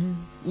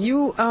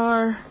you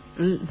are,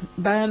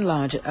 by and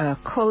large, a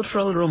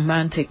cultural,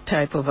 romantic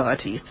type of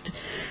artist.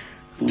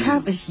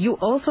 You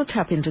also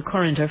tap into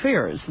current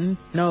affairs.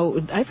 Now,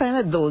 I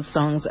find that those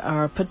songs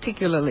are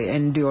particularly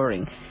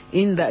enduring,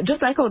 in that,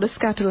 just like how the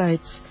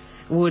Scatolites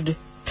would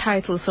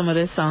title some of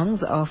their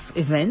songs of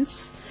events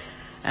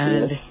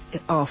and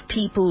of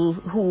people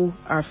who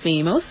are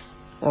famous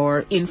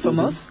or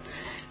infamous.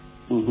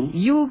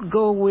 You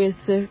go with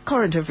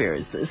current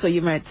affairs. So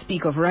you might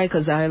speak of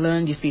Rikers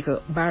Island, you speak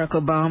of Barack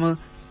Obama.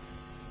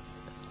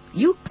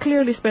 You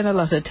clearly spend a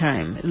lot of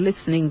time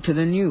listening to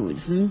the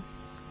news.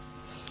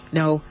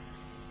 Now,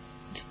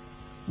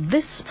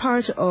 this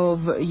part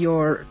of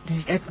your...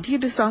 do you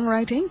do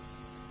songwriting?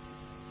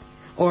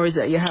 Or is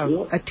it you have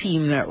a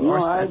team that... No,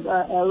 I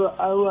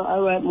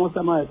write most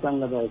of my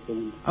songs that I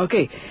sing.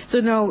 Okay, so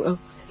now,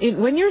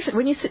 when you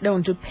sit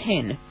down to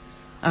pen,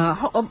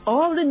 of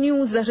all the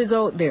news that is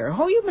out there,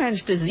 how you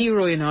manage to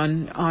zero in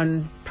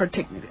on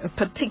a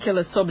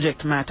particular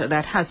subject matter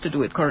that has to do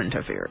with current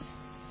affairs?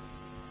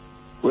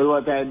 Well,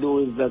 what I do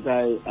is that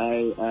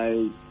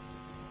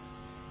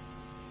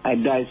I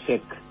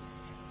dissect,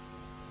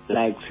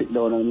 like sit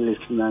down and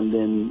listen and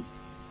then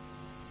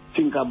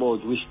think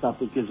about which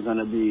topic is going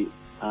to be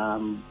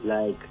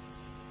like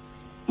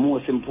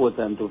most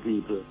important to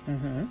people.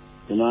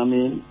 You know what I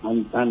mean?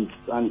 And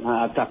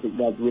a topic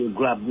that will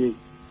grab you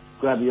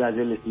as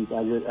you listen,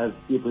 as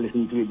people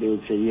listen to it, they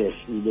will say yes,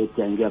 they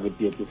can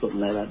gravitate to something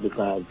like that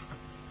because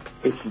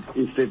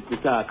it's the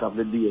talk of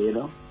the day,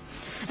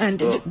 And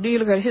do you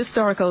look at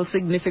historical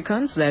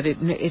significance, that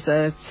it's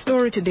a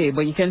story today,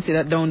 but you can see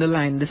that down the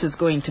line this is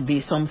going to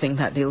be something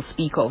that they'll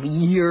speak of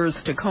years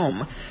to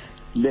come?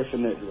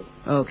 Definitely.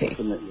 Okay.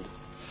 Definitely.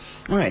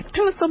 All right.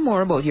 Tell us some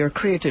more about your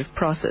creative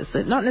process.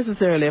 Not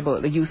necessarily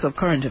about the use of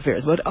current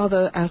affairs, but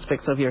other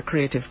aspects of your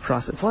creative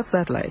process. What's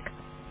that like?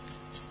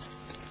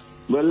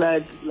 Well,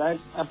 like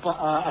a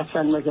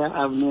song like I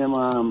have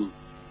named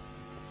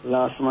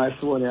Lost My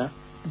Soul,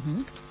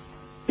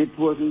 It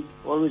wasn't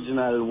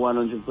original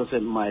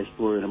 100% my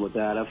story, but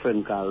I had a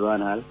friend called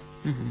Ronald,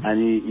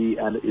 and he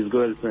had, his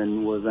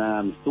girlfriend was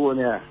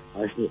Sonia.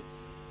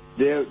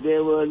 They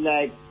were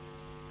like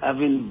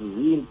having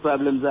real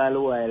problems all the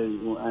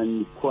while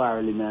and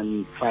quarreling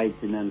and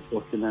fighting and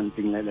fussing and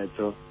things like that.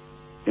 So,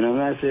 when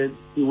I said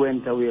he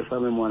went away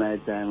from him one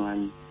night time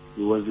and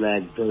he was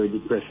like very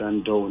depressed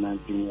and down and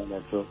things like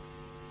that. So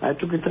I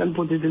took it and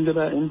put it into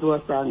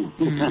a song.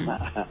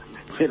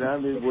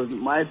 It was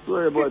my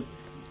story, but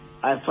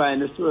I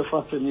find the story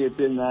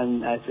fascinating,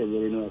 and I said,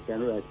 I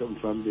can write something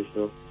from this.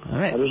 So all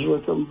right. I just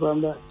wrote something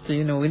from that. So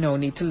we now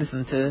need to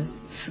listen to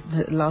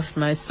Lost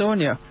My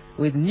Sonia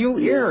with new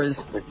ears.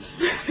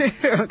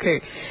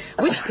 Okay.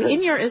 Which,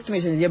 in your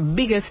estimation, is your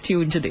biggest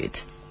tune to date?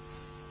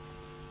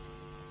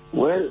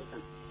 Well,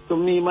 to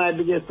me, my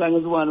biggest song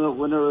is one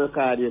when I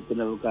record it,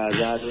 because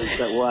I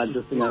don't want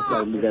to sing a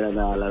song bigger than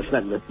all the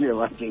songs that you're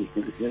watching.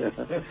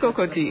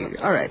 Cocoa Tea.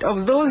 All right.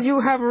 Of those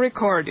you have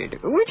recorded,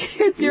 which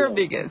is your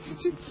biggest?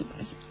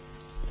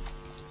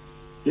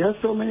 There are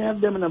so many of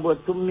them,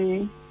 but to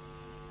me,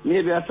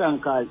 maybe a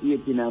song called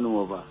 18 and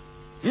Over.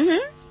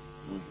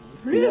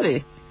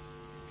 Really?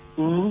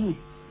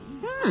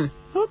 Yeah.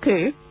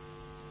 Okay.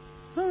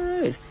 All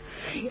right.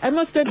 I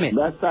must admit,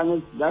 that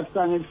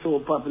song is so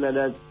popular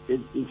that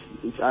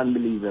it's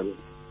unbelievable.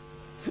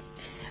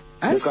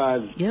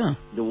 Because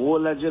the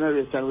older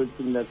generation will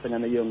sing that song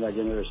and the younger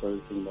generation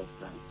will sing that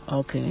song.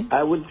 Okay.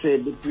 I would say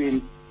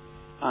between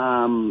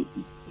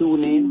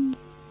tuning,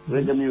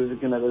 reggae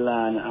music in the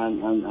land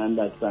and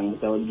that song,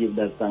 but I would give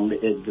that song the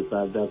edge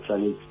because that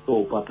song is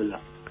so popular.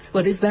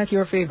 But is that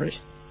your favorite?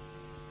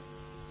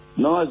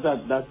 No,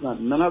 that's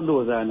not. None of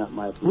those are not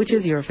my favorite. Which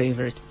is your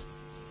favorite?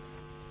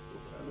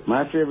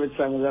 My favorite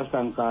song is a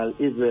song called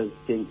Israel's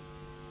King.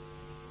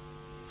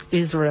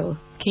 Israel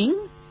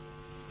King?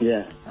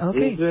 Yeah.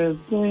 Okay. Israel's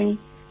King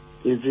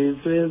is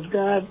Israel's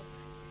God.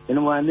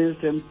 And one is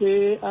them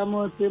say, I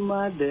must be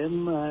mad,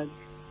 them mad.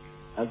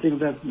 I think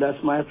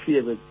that's my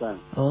favorite song.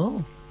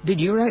 Oh. Did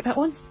you write that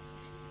one?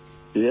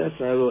 Yes,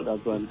 I wrote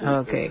that one too.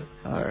 Okay.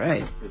 All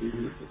right.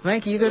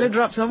 Mikey, you going to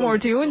drop some more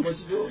tunes?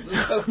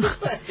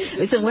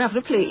 Listen, we have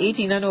to play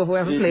 18 and over. We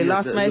have to play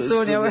Lost My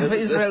Sonia. We have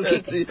Israel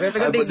King. We have to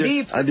go dig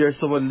deep. And there's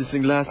someone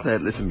listening last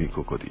night. Listen to me,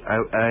 Kokoti.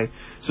 I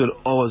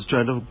was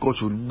trying to go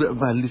through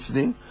by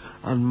listening.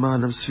 And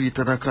man, I'm sweet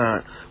and I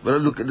can't. When I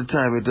look at the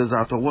time, it is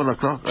after 1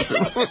 o'clock.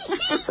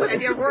 And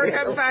you're working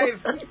at 5.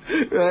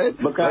 Right?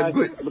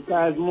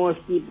 Because most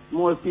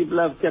people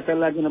have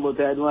cataloging, but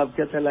I don't have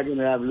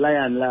cataloging. I have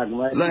lion lag.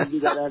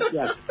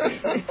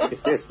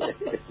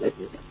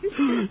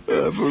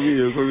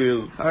 For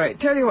real. All right,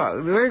 tell you what,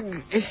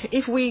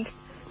 if we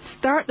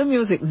start the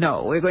music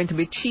now. We're going to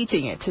be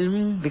cheating it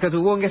because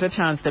we won't get a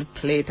chance to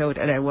play it out,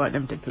 and I want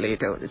them to play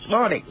it out this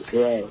morning.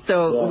 Yeah.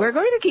 So we're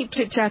going to keep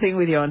chit-chatting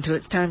with you until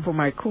it's time for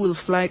my cool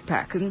flight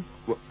pack.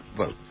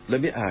 Well,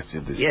 let me ask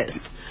you this. Yes.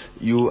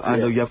 I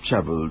know you have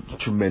traveled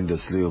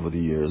tremendously over the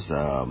years,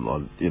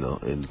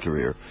 in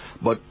career.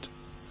 But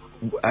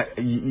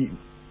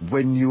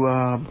when you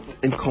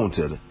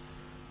encountered,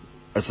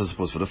 as I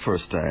suppose for the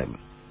first time,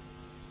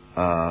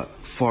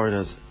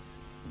 foreigners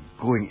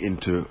going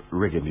into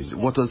reggae music,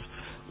 which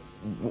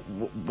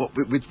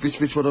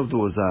one of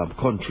those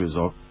countries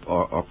or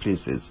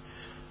places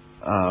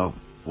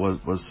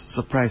was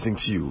surprising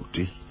to you?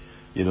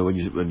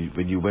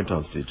 When you went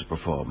on stage to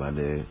perform and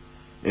they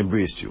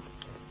embraced you?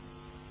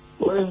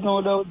 Well, there's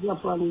no doubt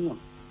Japan,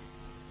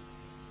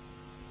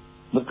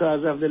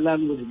 because of the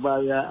language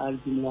barrier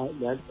and things like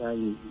that,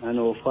 and I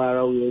know far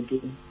away it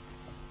is.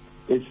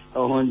 It's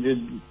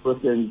 100%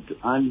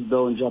 hands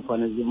down.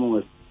 Japan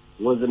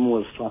was the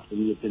most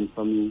fascinating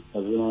for me,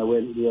 because when I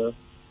went there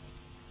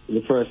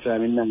the first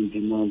time in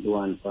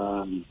 1991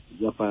 for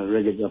Japan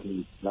Reggae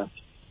Japan Flash,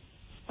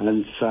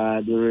 and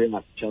saw the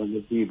reaction of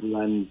the people,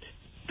 and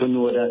to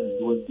know that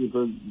those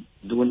people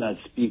do not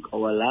speak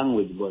our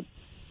language, but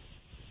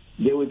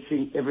they would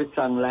sing every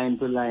song line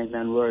to line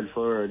and word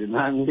for word. It's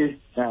I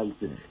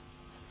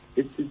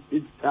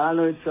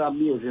know it's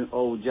amazing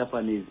how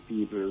Japanese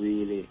people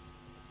really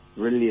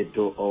relate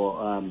to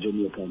our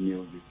Jamaican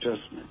music.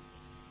 Trust me.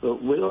 So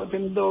without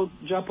any doubt,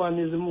 Japan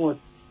is the most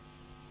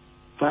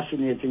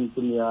fascinating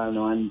to me.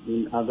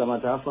 And as a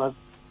matter of fact,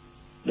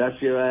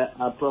 that's where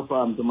I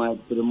perform to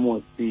the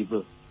most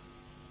people.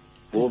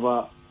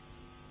 Over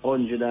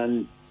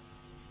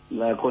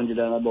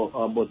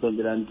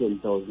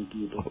 110,000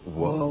 people.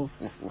 Wow.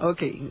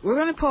 Okay, we're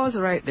going to pause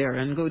right there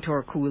and go to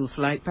our cool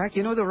flight pack.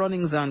 You know the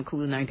runnings on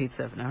Cool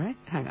 97, all right?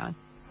 Hang on.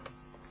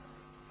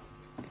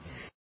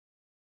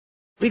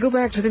 We go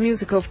back to the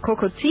music of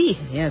Cocoa Tea.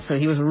 Yeah, so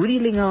he was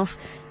reeling off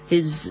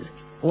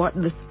what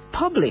the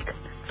public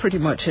pretty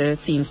much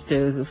seems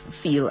to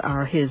feel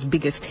are his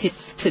biggest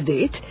hits to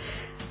date,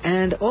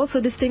 and also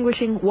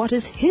distinguishing what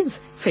is his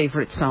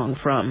favorite song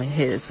from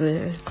his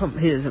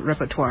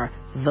repertoire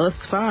thus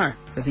far,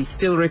 because he's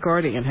still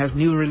recording and has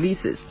new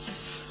releases.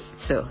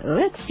 So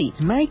let's see,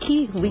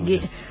 Mikey,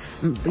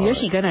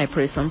 Yoshika and I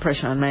put some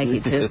pressure on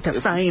Mikey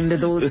to find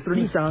those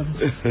 3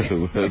 songs.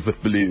 Well,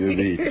 believe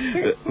me,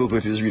 Cocoa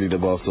is reading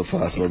them off so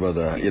fast, my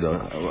brother. I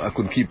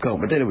couldn't keep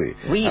count. But anyway,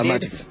 I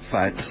might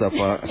find so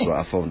far. So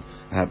I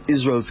have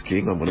Israel's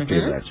King. I'm going to play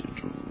that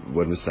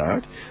when we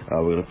start.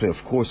 We're going to play,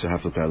 of course, you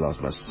have to play I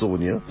Lost My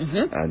Sonia.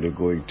 And we're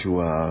going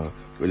to,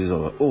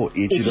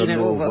 18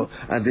 and Over.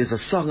 And there's a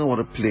song I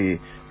want to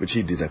play, which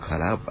he did a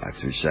collab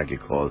actually with Shaggy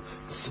called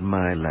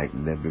Smile Like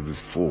Never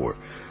Before.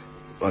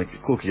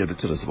 Cokie, you have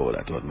to tell us about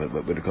that one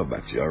when we come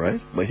back to you, all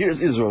right? But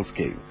here's Israel's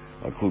King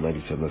on Cool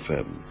 97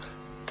 FM.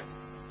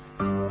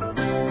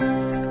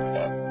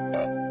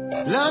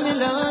 Lordy,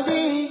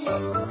 Lordy,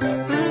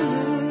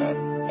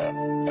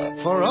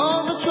 for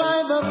all the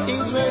tribe of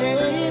Israel,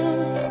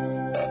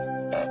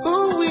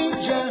 who we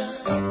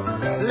just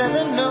let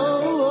them know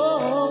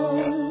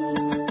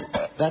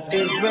that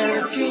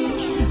Israel's King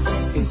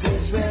is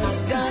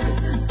Israel's God,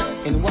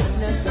 in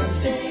oneness and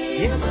stay.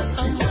 Yes,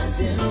 I'm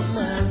not in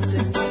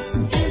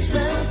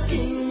Israel's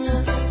King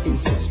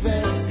is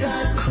Israel's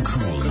God.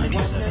 Cool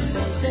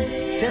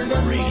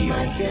 97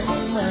 Radio.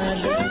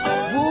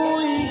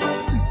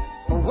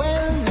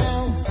 Well,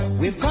 now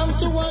we've come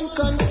to one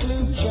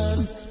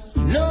conclusion.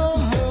 No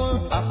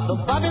more of the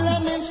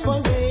Babylonian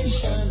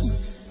foundation.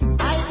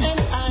 I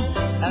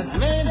has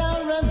made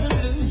a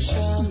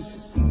resolution.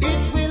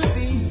 It will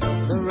be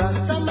the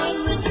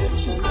Rastaman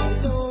redemption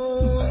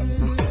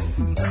alone.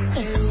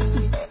 Hey.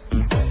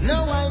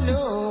 Now I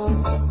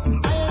know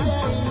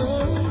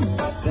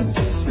that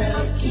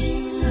Israel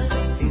King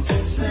is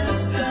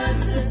Israel's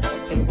God.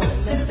 And what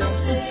let them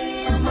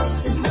say, I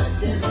must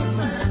imagine.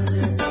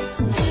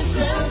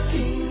 Israel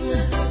King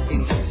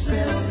is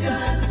Israel's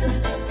God.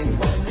 And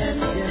what let them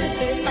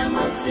say, I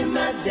must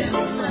imagine.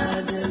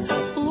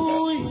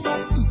 Ooh,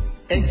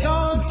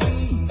 exalt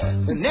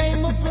the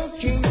name of the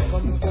King,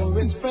 come before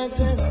His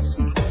presence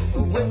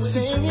with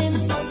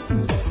singing.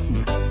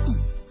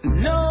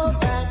 Know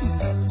that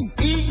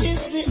He is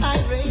the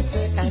irate,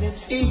 and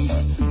it's He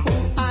who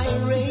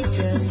irate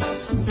us.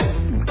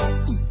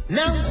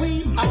 Now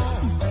we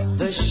are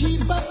the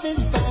sheep of His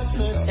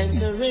pastures,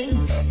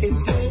 entering His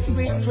gate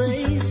with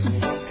praise.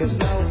 'Cause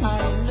now I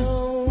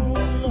know,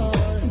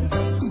 Lord,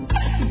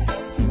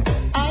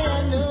 I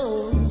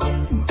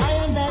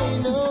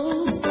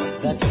know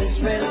that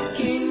Israel's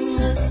King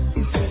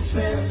is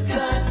Israel's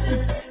God.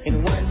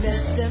 In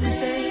oneness them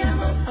say, I'm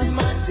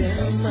mad.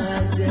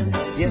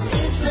 Yes,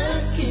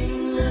 Israel's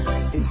King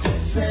is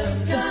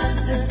Israel's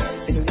God.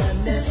 In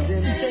oneness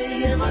them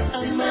say,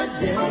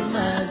 I'm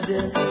mad.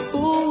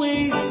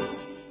 Ooh-wee,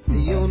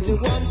 the only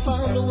one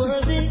found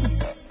worthy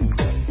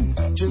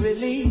to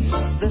release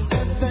the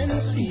seven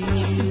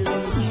seals.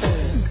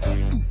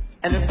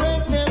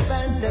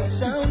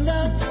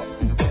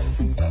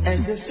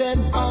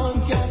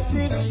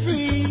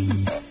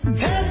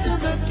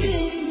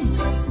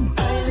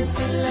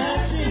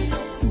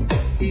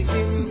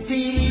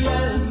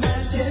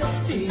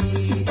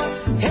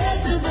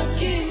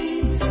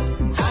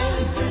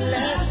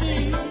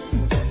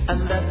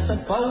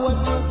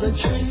 the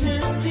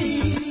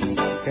Trinity.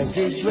 Cause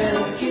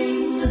Israel's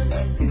king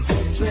is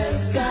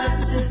Israel's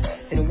God.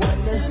 And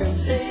one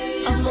doesn't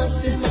say, I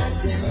must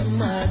demand them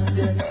mad.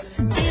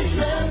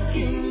 Israel's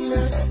king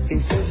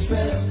is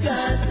Israel's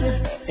God.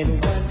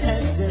 And one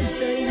has to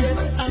say, yes,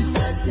 I'm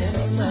not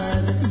them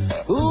mad.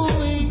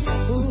 Ooh-wee,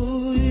 ooh-wee.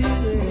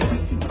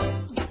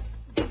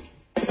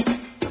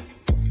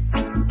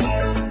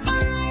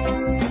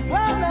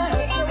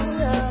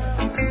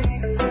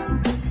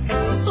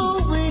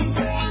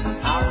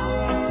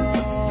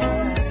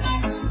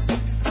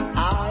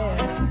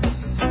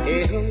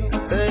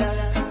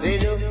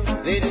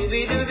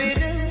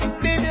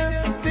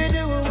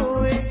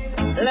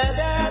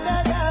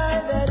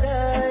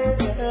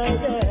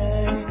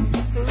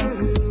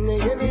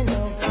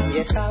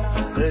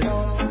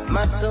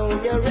 My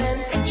soldier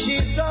and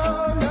she's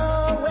gone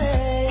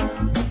away.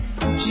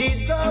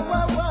 She's gone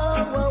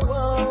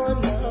away.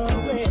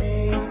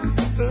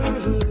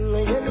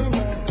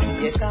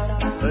 Yes,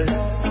 I've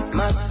lost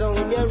my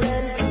soldier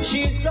and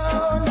she's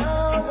gone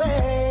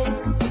away.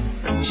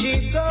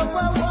 She's gone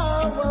away.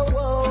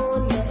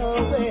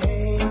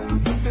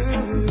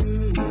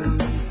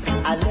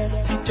 I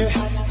left her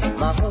at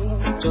my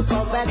home to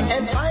come back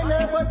and find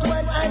her, but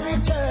when I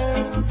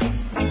returned,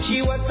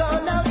 she was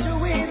gone out to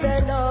with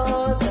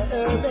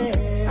another man.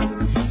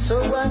 So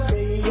I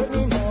say,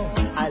 you know,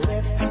 I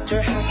left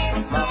her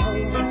at my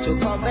home to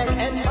come back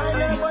and find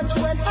her, but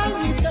when I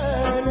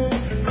returned,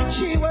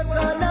 she was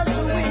gone out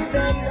to with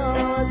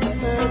another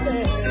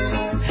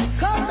man.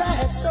 Come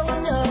back,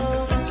 Sonia.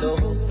 So,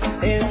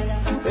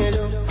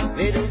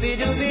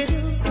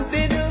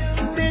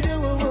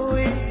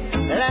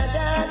 la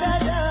da da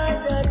da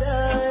da da.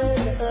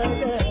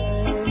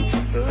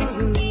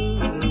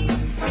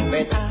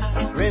 When I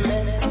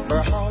remember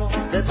all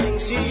the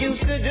things she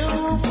used to do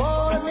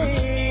for me,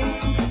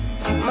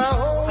 my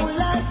whole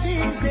life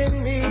is in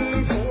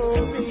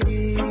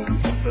misery.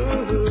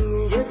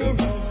 You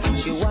know,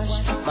 she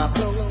washed my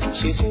clothes,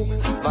 she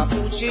cooked my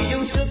food, she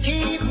used to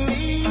keep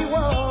me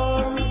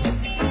warm.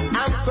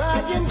 I'm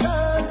crying,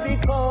 girl,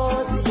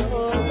 because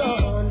you're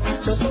gone.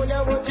 So Sonia,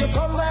 won't you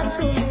come back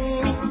to me?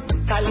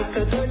 A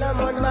little girl, I'm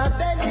on my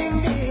bending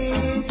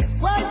knee.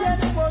 Why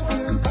just won't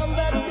you come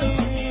back to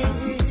me?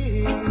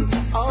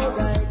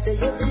 Alright, so you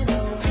know.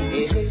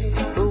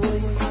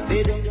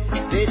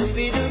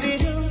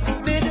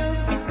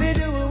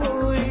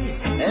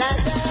 La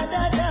da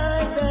da da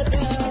da da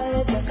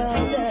da da.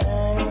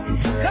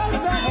 Come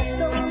back,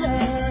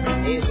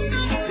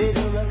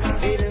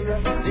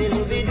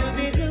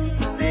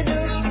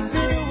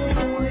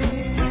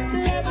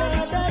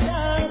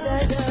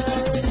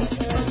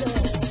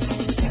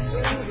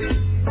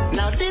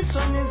 now this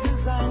one is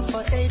designed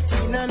for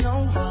 18 and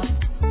over,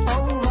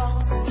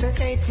 to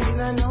 18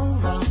 and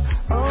over,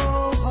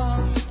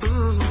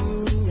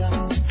 yeah.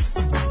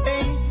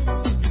 Hey,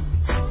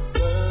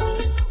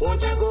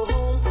 won't you go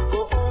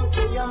home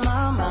to your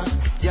mama,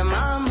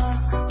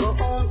 go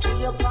home to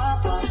your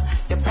papa,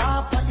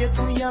 you're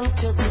too young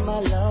to be my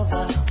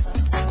lover,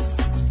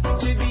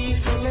 to be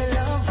female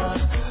lover,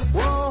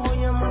 whoa,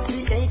 you must be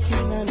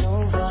 18 and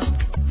over,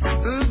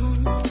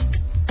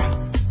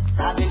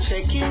 I've been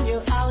checking you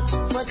out,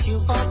 but you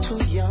are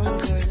too young,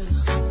 girl.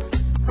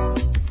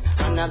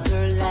 And a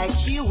girl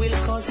like you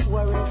will cause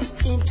worries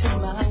into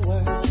my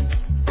world.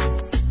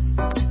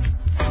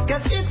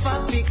 Cause if I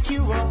pick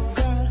you up,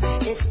 girl,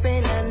 it's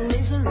pain and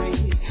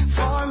misery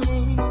for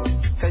me.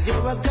 Cause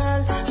you're a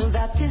girl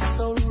that is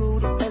so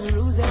rude as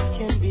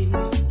can be.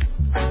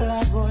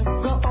 Like boy,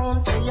 go home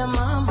to your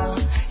mama,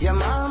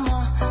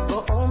 go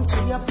home to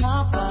your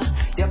papa,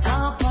 you're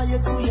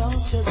too young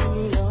to be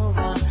me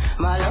lover,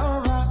 my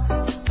lover,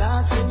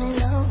 start to me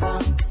lover.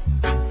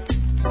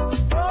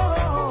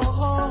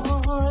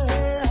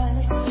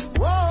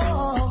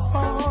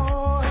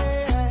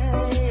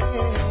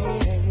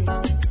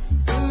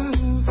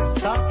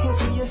 Talking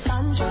to your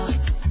Sandra,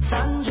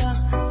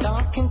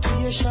 talking to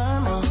your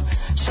Sherma,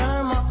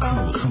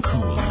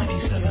 Cool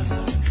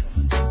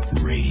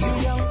 97 Radio. too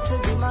young to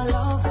be my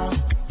lover.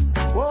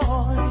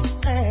 Whoa,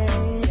 hey.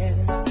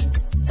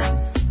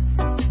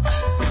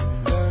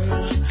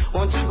 Girl,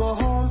 won't you go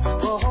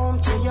home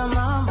to your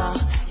mama,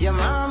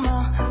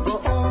 go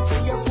home to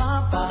your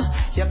papa,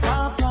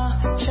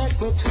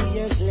 check me 2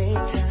 years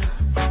later,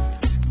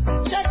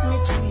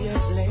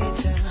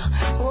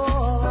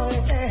 oh,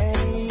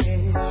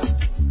 hey.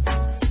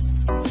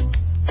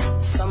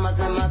 Some of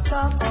them are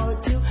talk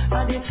about you,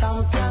 are the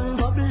champion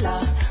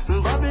bubbler,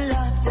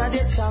 you're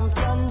the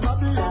champion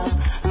bubbler,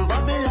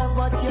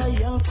 but you're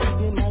young to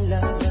be my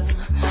lover,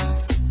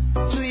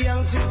 too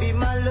young to be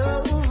my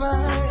lover,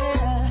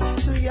 yeah.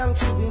 Too young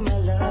to be my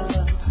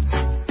lover.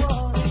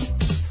 Whoa.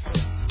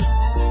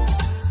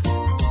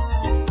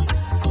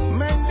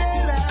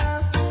 Mandela,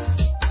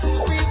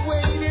 we've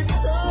waited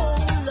so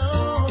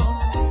long,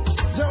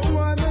 don't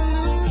wanna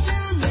lose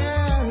you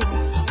now.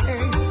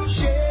 Hey,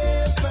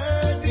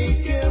 shepherd, be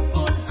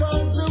careful,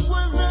 cause the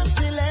world's not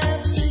still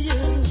after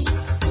you.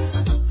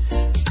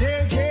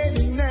 They're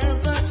getting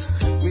nervous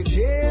with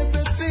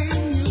everything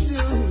you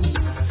do.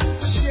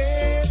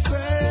 Shepherd,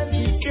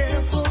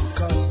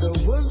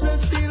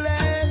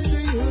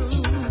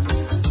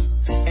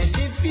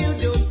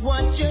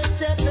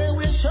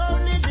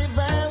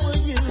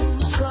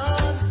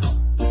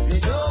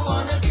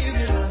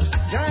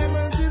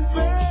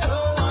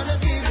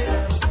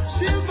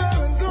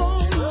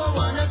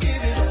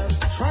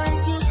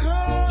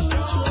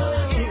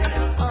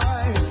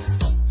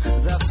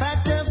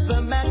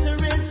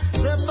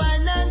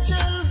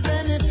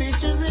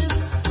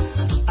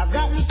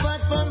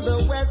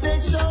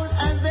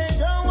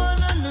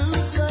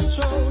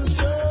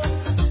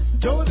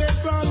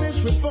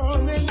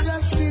 reform and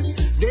justice.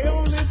 They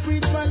only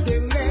preach but they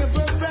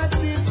never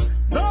practice.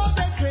 Though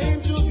they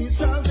claim to be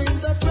solving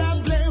the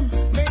problem,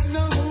 make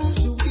no move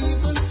to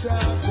even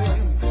solve them.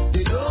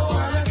 They don't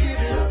wanna give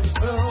it up.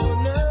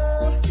 Oh no,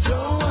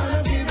 don't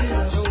wanna give it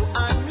up.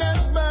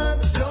 Johannesburg,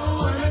 don't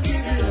wanna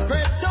give it up.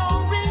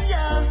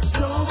 Pretoria,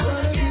 don't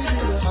wanna give it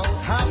up.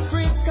 South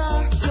Africa,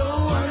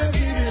 don't wanna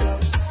give it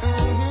up.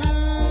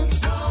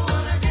 Don't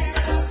wanna give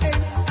it up. Hey,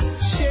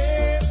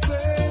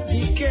 shepherd,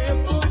 be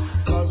careful,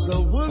 'cause the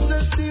wolves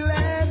are still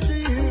after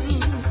you.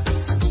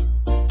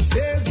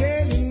 They're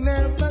getting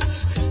nervous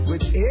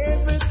with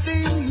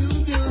everything you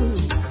do.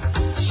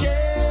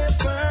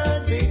 Shepherd,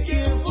 be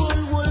careful,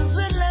 wolves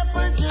and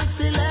leopards are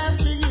still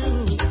after you.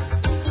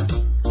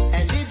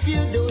 And if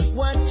you don't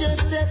watch your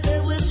step, they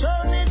will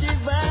surely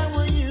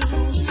devour you.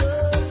 So,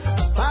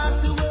 pass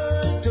the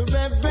word to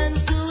Reverend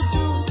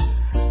Tutu.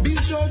 Be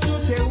sure to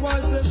tell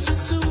Walter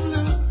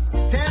Sisulu.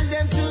 Tell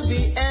them to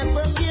be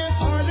ever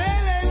careful, or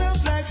they'll end up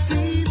like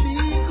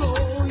Stevie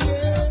Cole,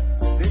 yeah.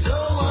 They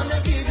don't wanna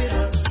give it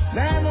up.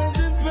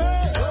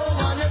 Johannesburg, don't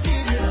wanna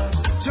give it up.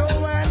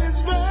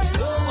 Johannesburg,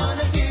 don't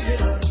wanna give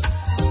it up.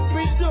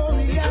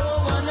 Pretoria,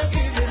 don't wanna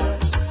give it up.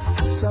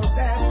 South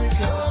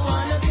Africa, don't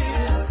wanna give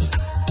it up.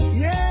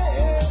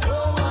 Yeah,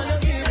 don't wanna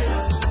give it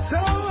up.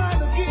 Don't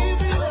wanna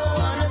give it up. Don't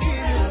wanna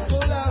give it up.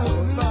 Pull out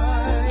the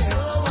fire.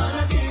 Don't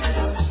wanna give it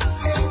up.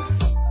 Hey,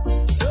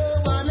 don't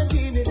wanna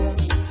give it up.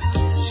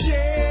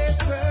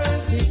 Shepherd,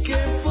 be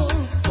careful,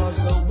 'cause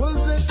the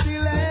wolves are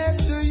still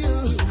after you.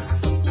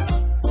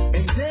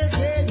 And they're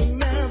getting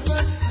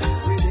nervous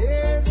with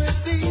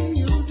everything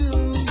you do.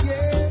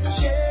 Yeah,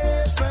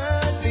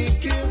 shepherd, be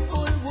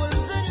careful,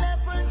 wolves and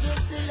leopards are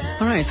still after you.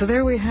 All right, so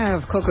there we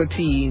have Cocoa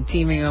Tea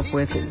teaming up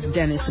with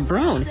Dennis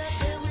Brown.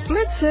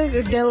 Let's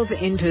delve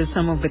into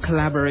some of the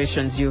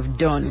collaborations you've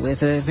done with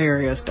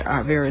various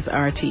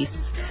artists.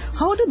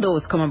 How did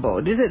those come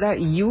about? Is it that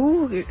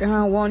you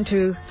want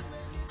to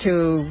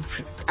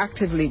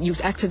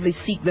actively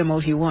seek them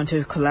out, you want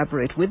to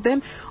collaborate with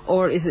them,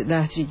 or is it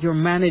that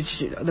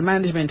the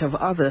management of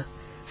other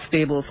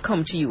stables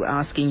come to you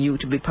asking you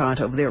to be part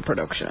of their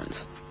productions?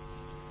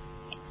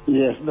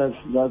 Yes,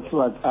 that's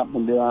what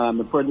happened.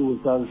 The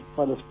producers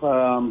for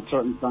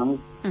certain songs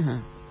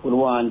would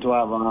want to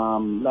have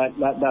like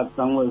that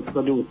song was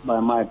produced by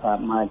Michael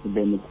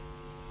Bennett,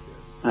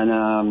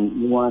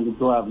 and we wanted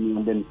to have me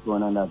and Dennis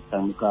Brown on that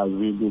song because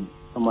we did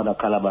some other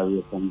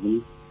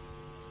collaborations,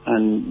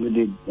 and we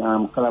did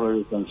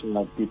collaborations with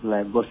like people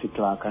like Gussie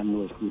Clark and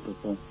those people.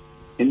 So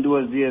in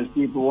those days,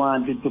 people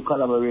wanted to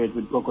collaborate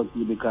with Cocoa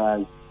Tea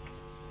because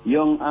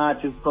young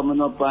artists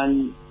coming up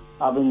and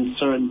having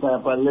certain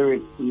type of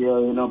lyrics here,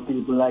 you know,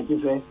 people like you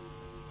say,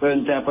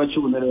 certain type of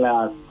tune that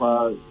last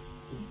for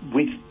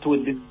weeks to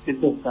the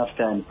test of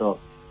time. So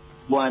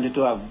wanted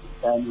to have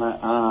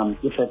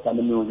effect on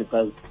the music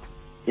because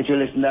if you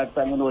listen to that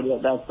song, you know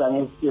that song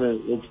is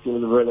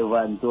still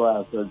relevant to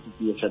our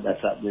situation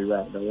that's happening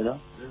right now, you know?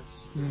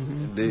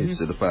 Indeed,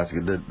 so the past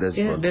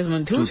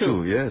Desmond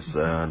Tutu. Yes,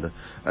 and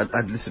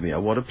listen to me, I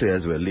want to play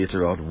as well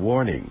later on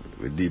Warning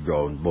with Dee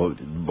Brown,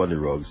 Bunny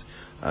Ruggs,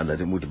 and I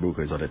think Muta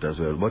Brooker is on it as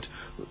well. But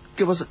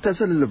tell us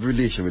a little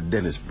relation with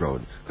Dennis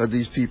Brown, because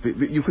these people,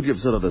 you could give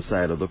us another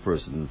side of the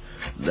person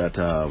that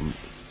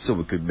so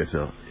we could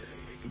better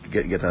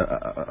get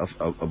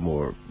a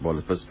more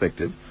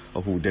perspective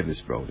of who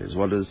Dennis Brown is.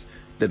 What is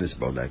Dennis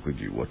Brown like with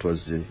you?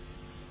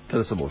 Tell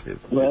us about him.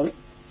 Well,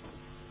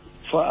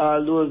 for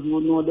all those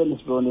who know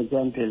Dennis Brown, I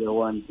can tell you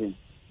one thing.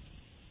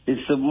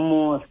 It's the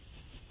most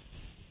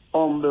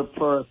humble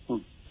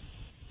person.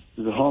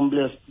 The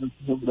humblest person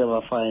you could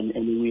ever find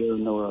anywhere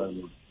in the world.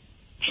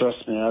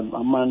 Trust me,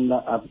 a man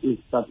that his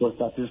status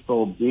that is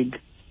so big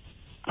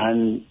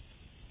and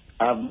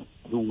have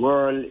the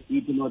world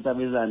eating out of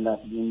his hand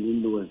that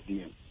in those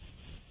days.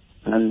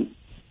 And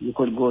you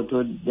could go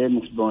to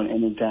Dennis Brown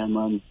anytime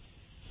and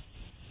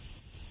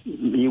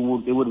he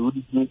would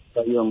reach me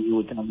as a young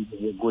youth and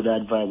give a good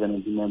advice and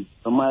everything.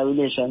 So my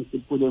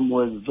relationship with him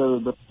was very,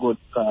 very good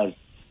because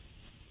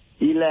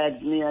he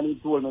liked me and he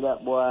told me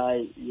that,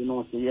 boy, you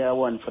know, so you're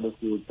one for the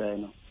future,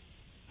 you know.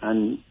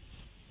 And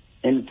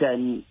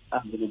anytime I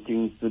have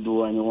anything to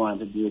do and you want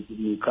to do it,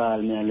 you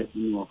call me and let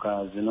me know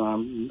because, you know,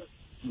 I'm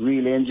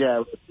really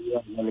enjoying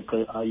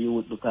a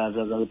youth because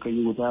as a little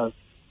youth,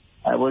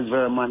 I was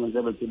very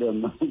manageable to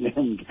them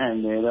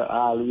and you know,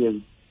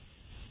 always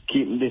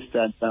keep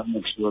distance and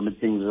make sure my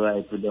things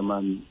right with them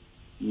and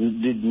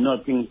did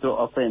nothing to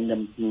offend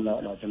them, things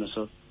like that, you know.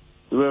 So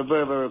we were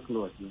very, very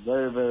close,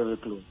 very, very, very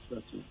close.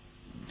 That's it.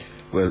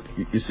 Well,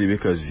 you see,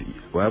 because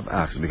I've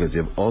asked because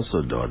you've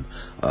also done,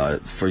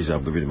 for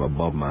example, the rhythm of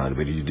Bob Marley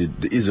when you did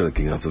the Israel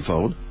King of the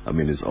Phone. I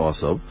mean, it's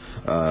awesome.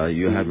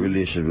 You had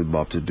relation with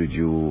Bob.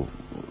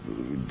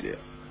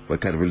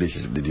 What kind of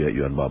relationship did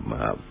you and Bob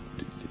have?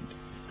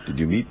 Did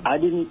you meet? I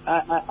didn't.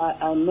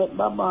 I met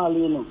Bob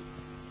Marley, you know.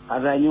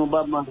 As I knew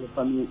Bob Marley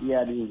from me, he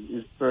had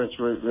his first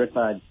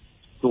record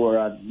store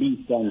at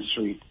Beeston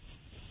Street,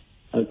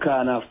 the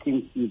corner of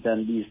King Street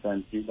and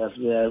Beeston Street. That's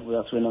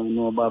when I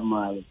know Bob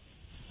Marley.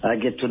 I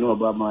get to know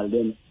Bob Marley.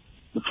 Then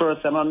the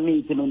first time I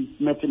met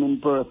him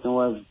in person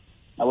was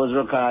I was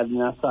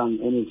recording a song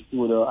in his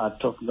studio at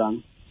Tough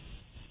Gang.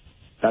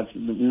 That's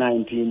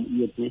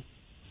 1980.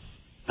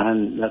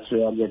 And that's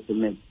where I get to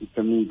meet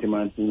him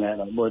and things like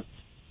that. But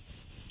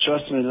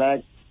trust me,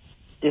 like,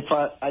 if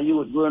I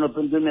youth growing up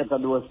in Jamaica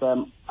those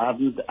times, I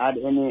haven't had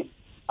any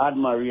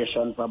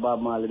admiration for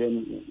Bob Marley,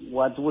 then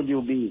what would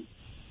you be?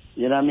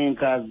 You know what I mean?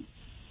 Because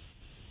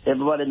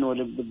everybody knows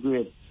the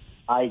great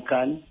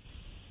icon,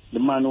 the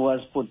man who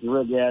has put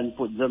reggae and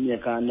put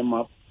Jamaica on the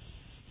map.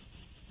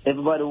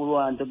 Everybody would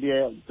want to be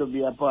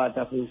a part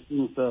of his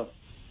thing. So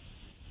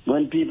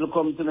when people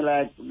come to me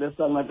like the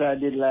song that I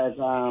did, like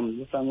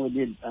the song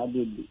I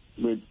did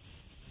with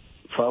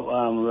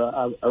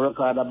a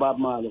record of Bob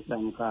Marley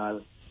song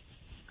called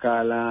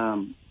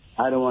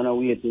I Don't Want to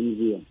Wait in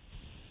Vain.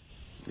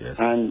 Yes.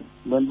 And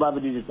when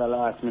Bobby Digital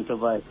asked me to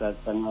voice that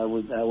song, I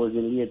was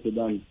elated.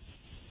 And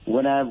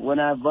when I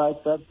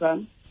voiced that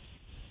song,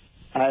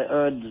 I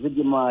heard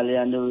Ziggy Marley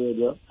on the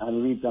radio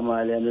and Rita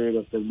Marley on the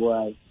radio said,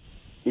 boy,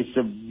 it's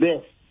the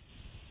best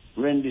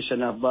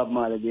rendition of Bob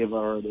Marley they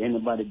ever heard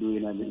anybody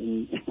doing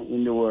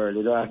in the world.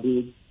 You know,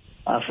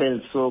 I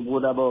felt so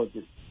good about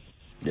it.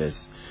 Yes.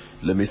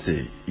 Let me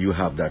say, you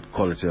have that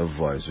quality of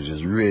voice, which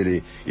is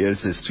really,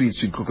 it's a sweet,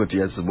 sweet cockatoo.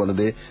 That's one of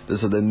the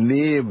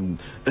name,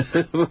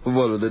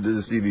 one of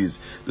the CDs,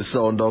 the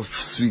sound of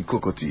sweet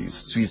cockatoos,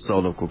 sweet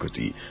sound of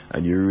cockatoo.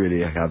 And you really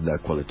have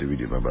that quality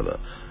with you, my brother.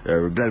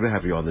 We're glad we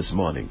have you on this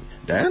morning.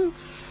 Dan?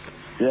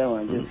 Yeah,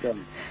 man, just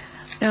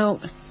Now,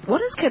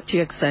 what has kept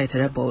you excited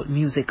about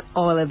music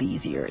all of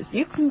these years?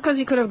 Because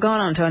you could have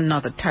gone on to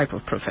another type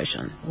of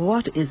profession.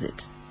 What is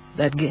it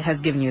that has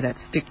given you that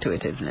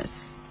stick-to-itiveness?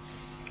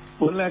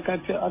 Well, like I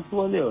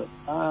told you,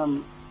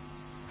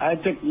 I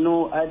take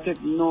no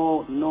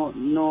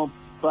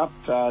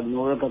factor,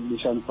 no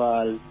recognition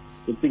for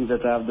the things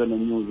that I've done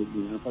in music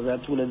business. Because I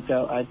told you,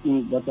 I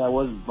think that I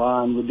was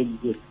born with the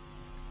gift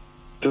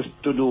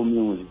to do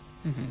music.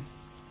 Mm-hmm.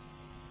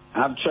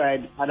 I've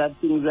tried other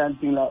things and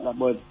things like that,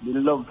 but the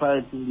love for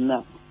it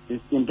is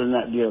simply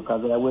not there.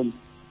 Because I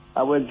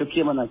went to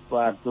Cayman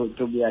Park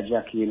to be a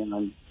jockey,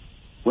 and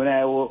when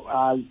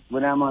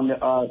I'm on the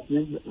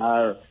horses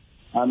or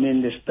I'm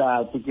in the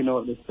style, picking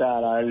out the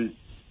style,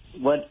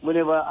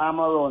 whenever I'm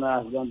around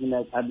or something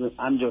like I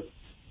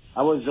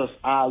was just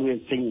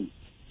always singing.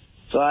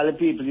 So all the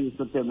people used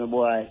to tell me,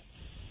 boy,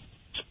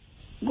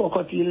 go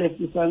cut your left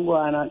this and go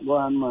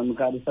on, man,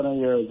 because it's not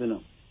yours, you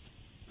know.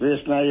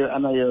 It's not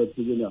yours,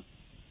 you know.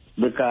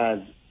 Because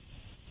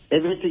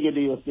everything you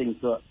do, you sing,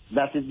 so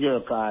that is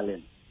your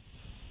calling.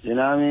 You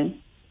know what I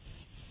mean?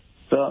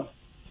 So,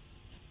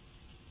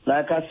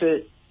 like I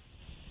said,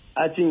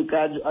 I think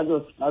I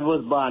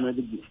was born with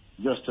the gift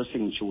just to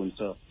sing tunes.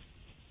 So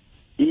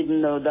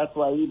even though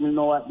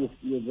at this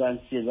age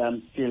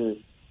I'm still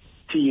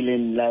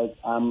feeling like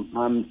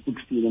I'm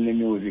 16 in the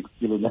music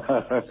still.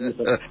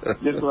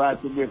 Just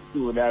want to get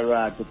through that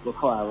route to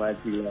perform and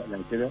things like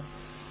that, you know.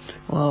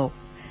 Wow.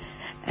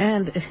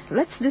 And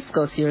let's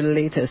discuss your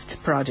latest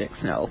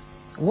projects now.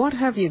 What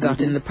have you got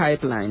in the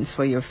pipelines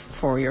for your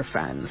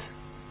fans?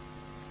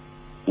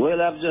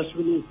 Well, I've just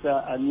released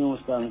a new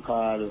song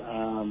called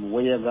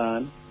Where You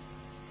Gone.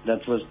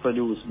 That was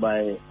produced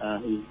by a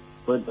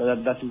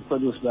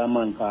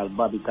man called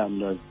Bobby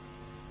Candles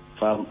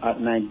from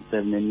at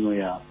 97 in New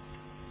York.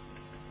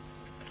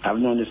 I've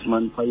known this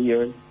man for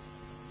years,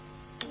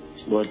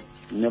 but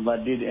never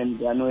did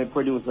anything. I know he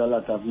produced a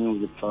lot of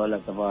music for a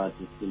lot of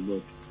artists,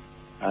 but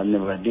I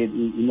never did.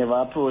 He never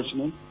approached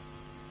me.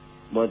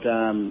 But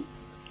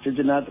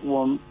sitting at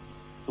home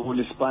through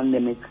this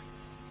pandemic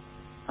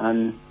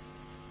and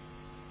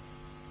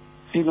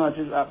seeing what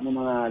is happening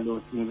and all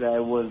those things, I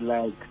was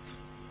like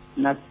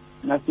not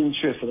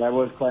interested. I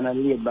was kind of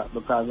laid back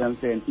because I'm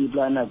saying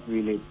people are not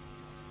really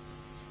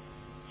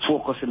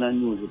focusing on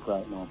music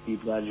right now.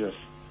 People are just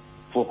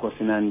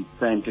focusing on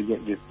trying to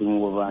get this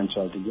thing over and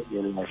try to get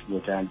their life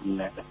better and things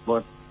like that.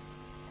 But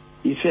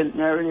he sent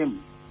me a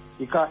rhythm.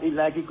 He called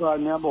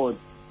me about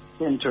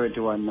 10:30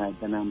 one night,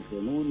 and I'm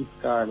saying, who is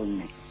calling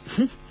me?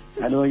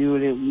 I don't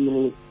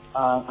really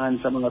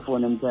answer my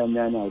phone and time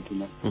that night, you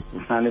know.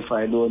 And if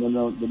I don't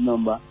know the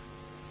number,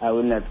 I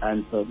will not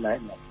answer it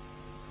like that.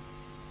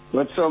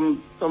 But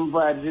some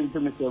vibes into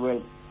me say,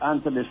 well,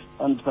 answer this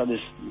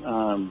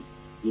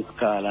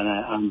call, and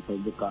I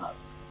answered the call.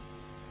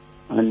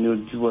 And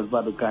it was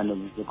Bobby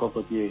Candles, the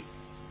cockatoo.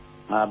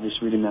 I have this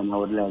rhythm and I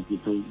would like you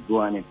to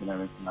go on it and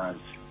everything.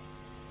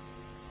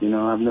 You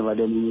know, I've never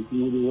done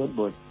anything with it,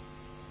 but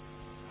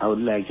I would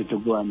like you to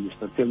go on this.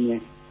 So tell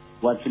me,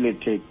 what will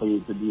it take for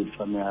you to do it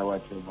for me or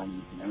whatever?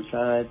 I'm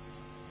sorry.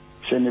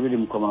 Send the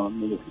rhythm come out,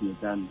 me listen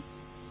it, and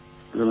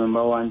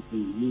remember one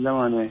thing. This is the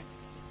one way.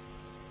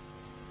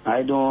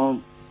 I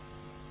don't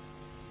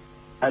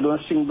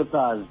sing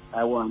because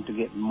I want to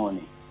get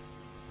money.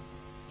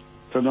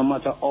 So no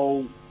matter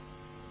how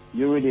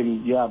you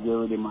have the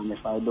rhythm, and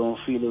if I don't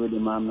feel the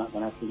rhythm, I'm not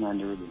going to sing on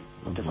the rhythm.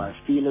 But if I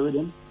feel the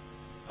rhythm,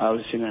 I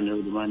will sing on the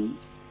rhythm. And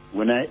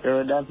when I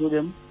heard that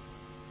rhythm,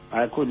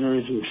 I couldn't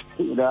resist.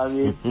 You know what I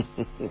mean?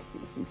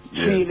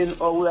 Feeling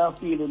how we are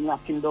feeling,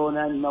 knocking down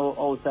and now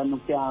out and we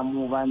can't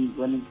move. And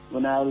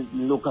when I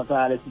look at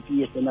all the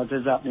situation that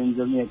is happening in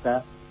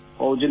Jamaica,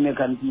 how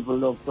Jamaican people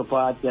love to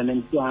party and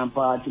then can't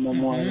party no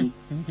more. And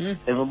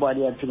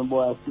everybody at the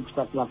boy at 6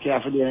 o'clock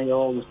every day in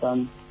your house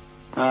and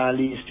all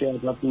these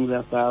things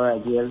that's all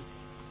right. Well,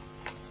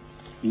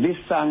 this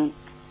song,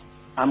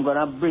 I'm going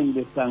to bring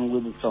this song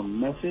with some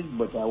message,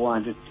 but I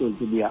want it still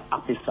to be a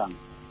happy song.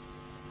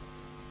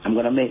 I'm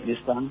going to make this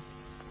song.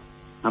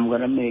 I'm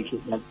going to make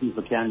it that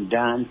people can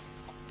dance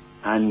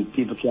and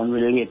people can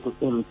relate to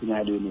everything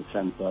I do in this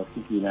song. So I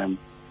sit in and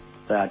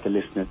start to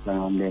listen to the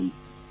song and then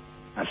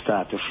I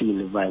start to feel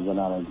the vibe and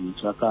all of it.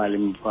 So I call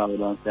him forward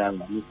and say,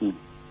 listen,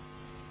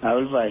 I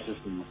will advise you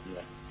something.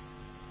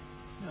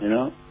 You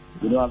know?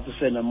 You don't have to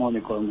send the money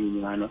come in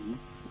you or nothing.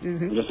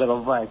 You just have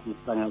a voice this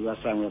song as a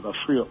song, you have to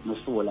free up my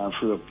soul and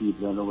free up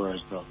people and the world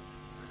stuff.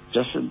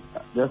 Just send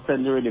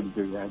the rhythm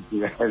to you.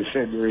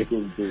 Send the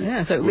rhythm to you.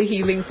 Yeah, so it'll be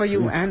healing for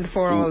you and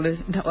for all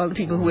the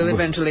people who will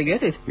eventually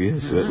get it.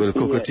 Yes, well,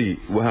 Cocoa Tea,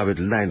 we'll have it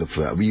lined up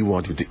for that. We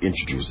want you to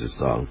introduce this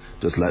song.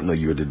 Just like now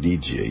you're the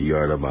DJ,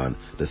 you're the man,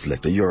 the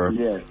selector.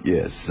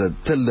 Yes. So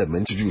tell them,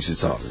 introduce the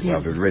song. We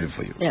have it ready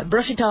for you. Yeah,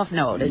 brush it off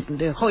now.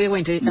 How you're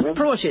going to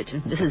approach it.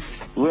 This is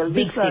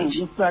big stage.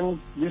 This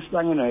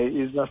song, you know,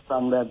 is a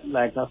song that,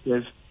 like I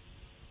said,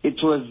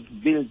 it was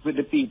built with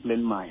the people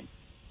in mind.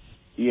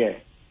 Yeah.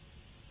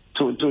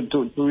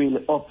 To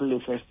really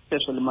uplift,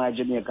 especially my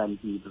Jamaican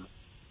people,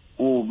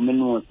 who me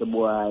know the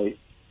boy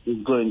is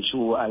going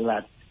through a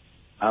lot.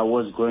 I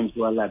was going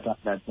through a lot at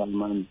that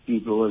time, and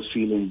people was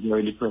feeling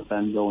very depressed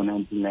and down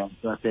and things like that.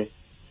 So I said,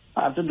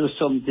 I have to do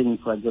something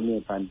for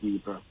Jamaican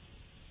people,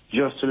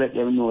 just to let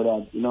them know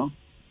that, you know,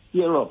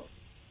 cheer up,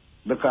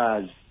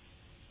 because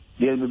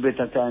there'll be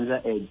better times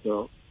ahead.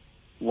 So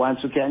once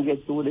we can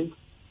get through this,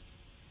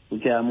 we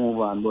can move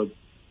on. But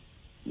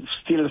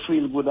still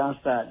feel good and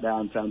start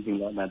dance and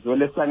things like that. Well,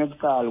 the song is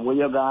called Where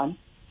You Gone,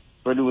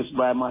 produced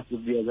by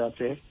Massive D, as I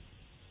say.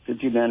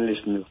 Sit in and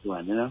listen to this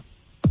one, you know.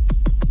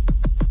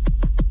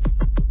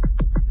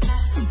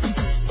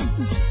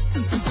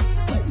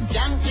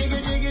 Jang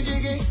jiggy jiggy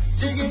jiggy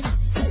jiggy,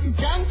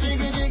 jang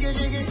jiggy jiggy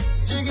jiggy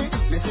jiggy.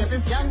 Me say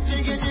this jang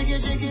jiggy jiggy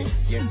jiggy.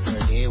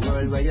 Yesterday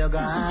world where you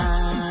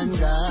gone,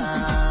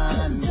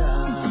 gone,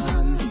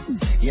 gone.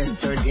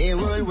 Yesterday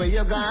world where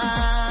you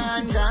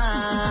gone,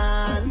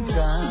 gone,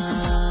 gone.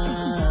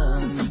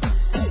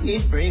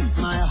 It breaks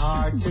my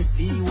heart to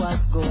see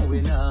what's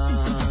going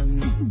on.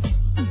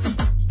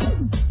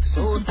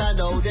 So sad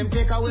how them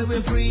take away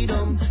with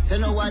freedom. So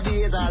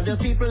nowadays all the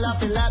people have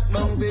to lock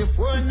down.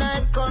 Before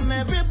night come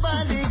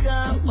everybody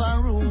gone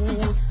for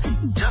roost.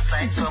 Just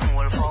like some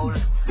old foul.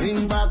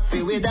 Bring back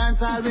free we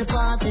dance all we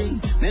party.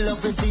 Me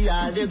love to see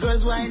all the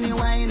girls whiny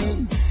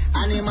whiny.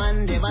 And the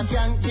man them a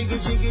jang jiggy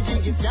jiggy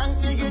jiggy, jang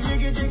jiggy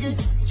jiggy jiggy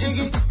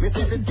jiggy. Me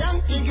say the jang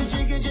jiggy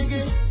jiggy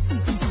jiggy.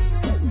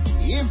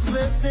 If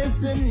this is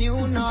the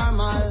new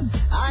normal,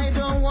 I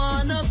don't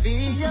wanna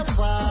be a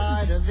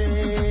part of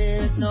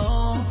it,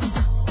 no.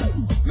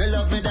 Me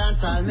love me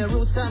dance all me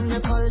roots and me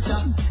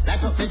culture.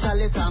 Like up me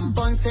chalice and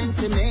bun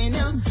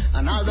sentimania.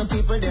 And all the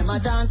people them a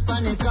dance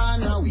panic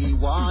corner. We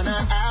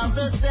wanna have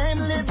the same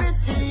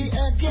liberty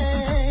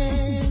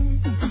again.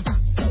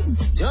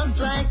 Just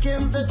like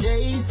in the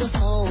days of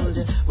old,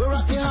 we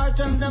rock the heart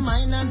and the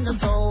mind and the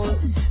soul,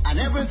 and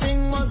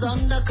everything was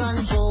under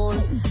control.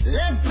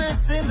 Let me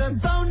see the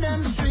sound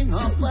and string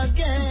up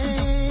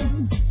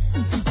again.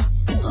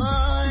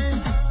 Oi,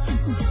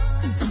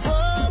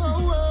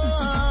 oh,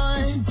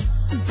 oi,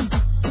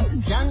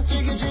 jang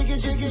jiggy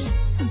jiggy jiggy.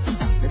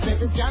 Me say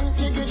the jang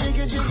jiggy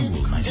jiggy jiggy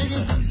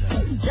jiggy,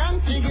 jang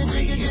jiggy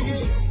jiggy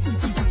jiggy.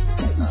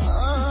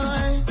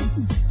 Oi.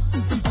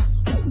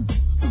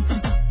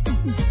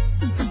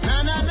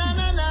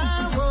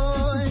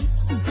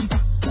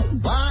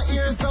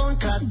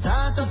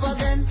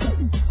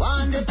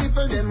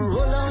 Them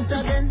roll out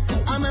again,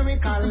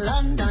 America,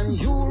 London,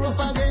 Europe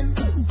again.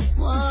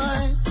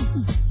 Why?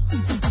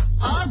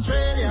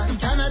 Australia,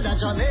 Canada,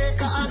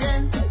 Jamaica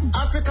again,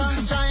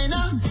 Africa,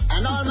 China,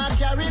 and all my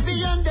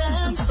Caribbean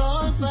dance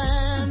all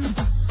fan.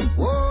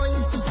 Whoa,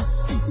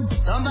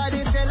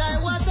 somebody tell I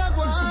what a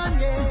one,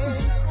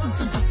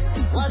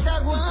 yeah. What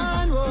a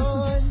one,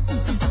 boy.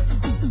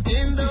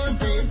 In those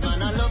days,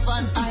 man, I love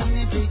and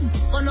unity.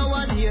 But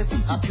nowadays,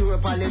 a pure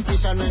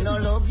politician when no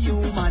love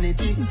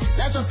humanity.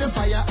 Light up the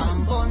fire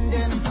and burn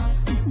them,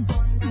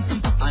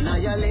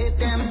 annihilate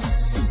them,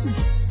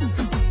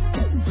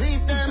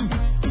 sleep them,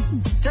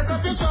 take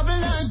up the trouble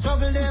and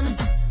struggle them.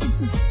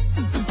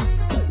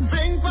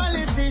 Bring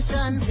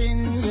politicians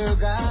in your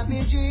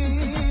garbage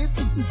heap.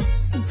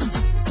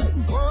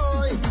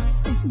 Boy,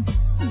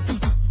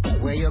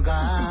 where you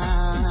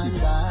gone,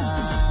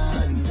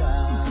 gone,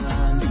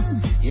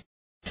 gone.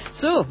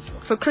 So,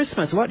 for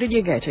Christmas? What did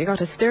you get? You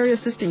got a stereo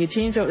system. You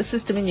changed out the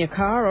system in your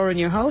car or in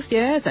your house,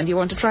 yes? And you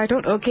want to try it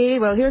out? Okay,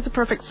 well, here's a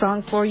perfect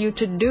song for you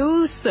to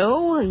do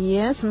so.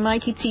 Yes,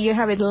 Mikey T, you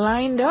have it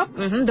lined up.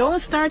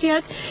 Don't start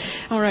yet.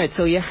 All right,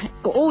 so your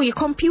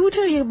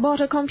computer. You bought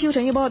a computer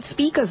and you bought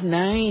speakers.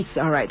 Nice.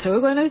 All right, so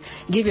we're going to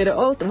give you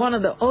one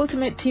of the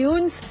ultimate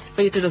tunes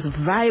for you to just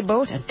vibe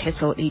out and test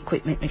out the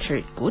equipment. Make sure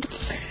it's good.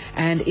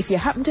 And if you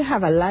happen to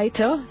have a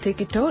lighter,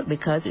 take it out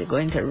because you're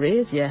going to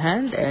raise your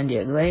hand and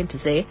you're going to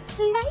say,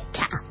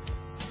 lighter.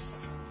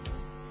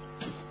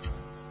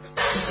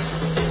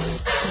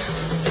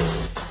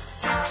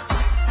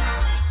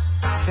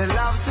 She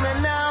loves me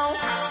now.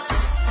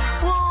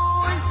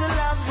 Ooh, she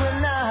loves me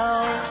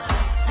now.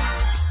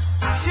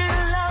 She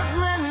loves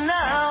me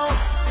now.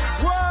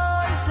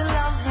 Whoa, she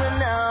loves me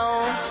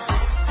now.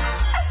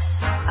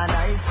 And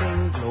I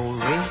sing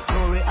glory,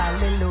 glory,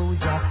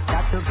 hallelujah.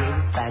 Got to give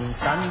thanks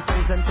and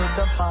praise unto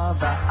the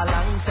Father. A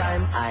long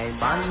time I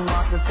man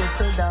want the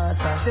little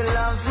daughter. She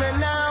loves me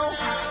now.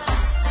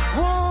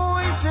 Whoa,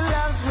 she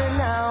loves me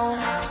now.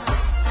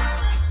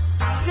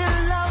 She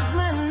loves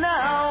me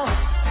now.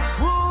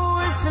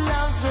 Whoa, she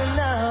loves me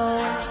now.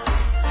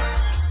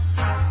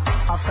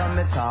 After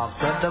me talk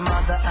to the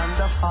mother and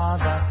the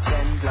father,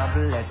 send love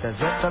letters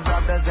with the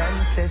brothers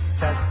and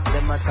sisters.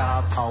 Them a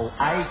talk how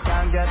I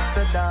can get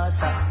the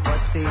daughter, but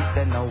see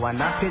they know one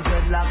happy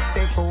dreadlocks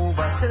take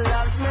over. She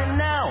loves me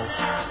now.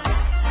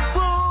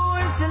 Whoa,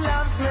 she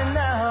loves me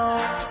now.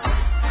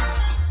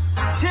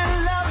 She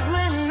loves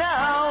me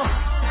now.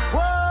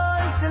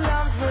 Whoa, she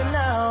loves me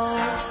now.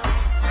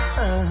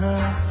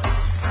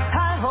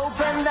 I hope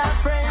and I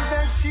pray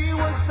that she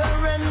will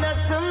surrender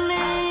to me.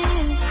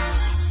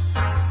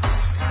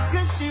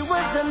 Cause she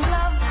was in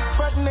love,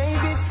 but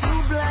maybe too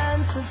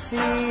blind to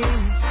see.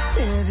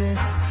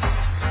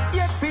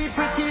 Yet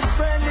people keep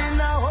spreading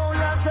a whole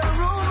lot of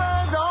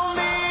rumors on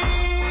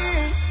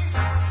me.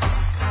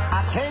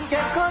 I can't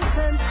get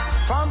consent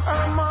from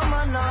her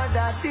mama nor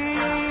daddy.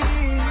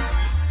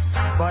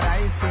 But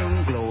I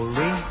sing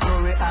glory,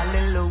 glory,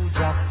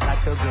 hallelujah.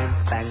 Got to give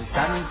thanks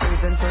and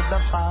praise unto the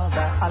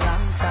Father. A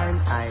long time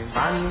I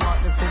man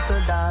want this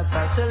little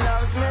daughter. She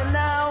loves me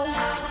now.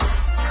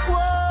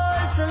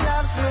 Whoa, she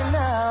loves me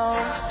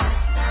now.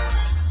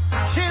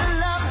 She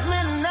loves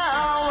me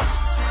now.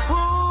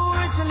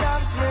 Whoa, she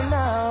loves me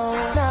now.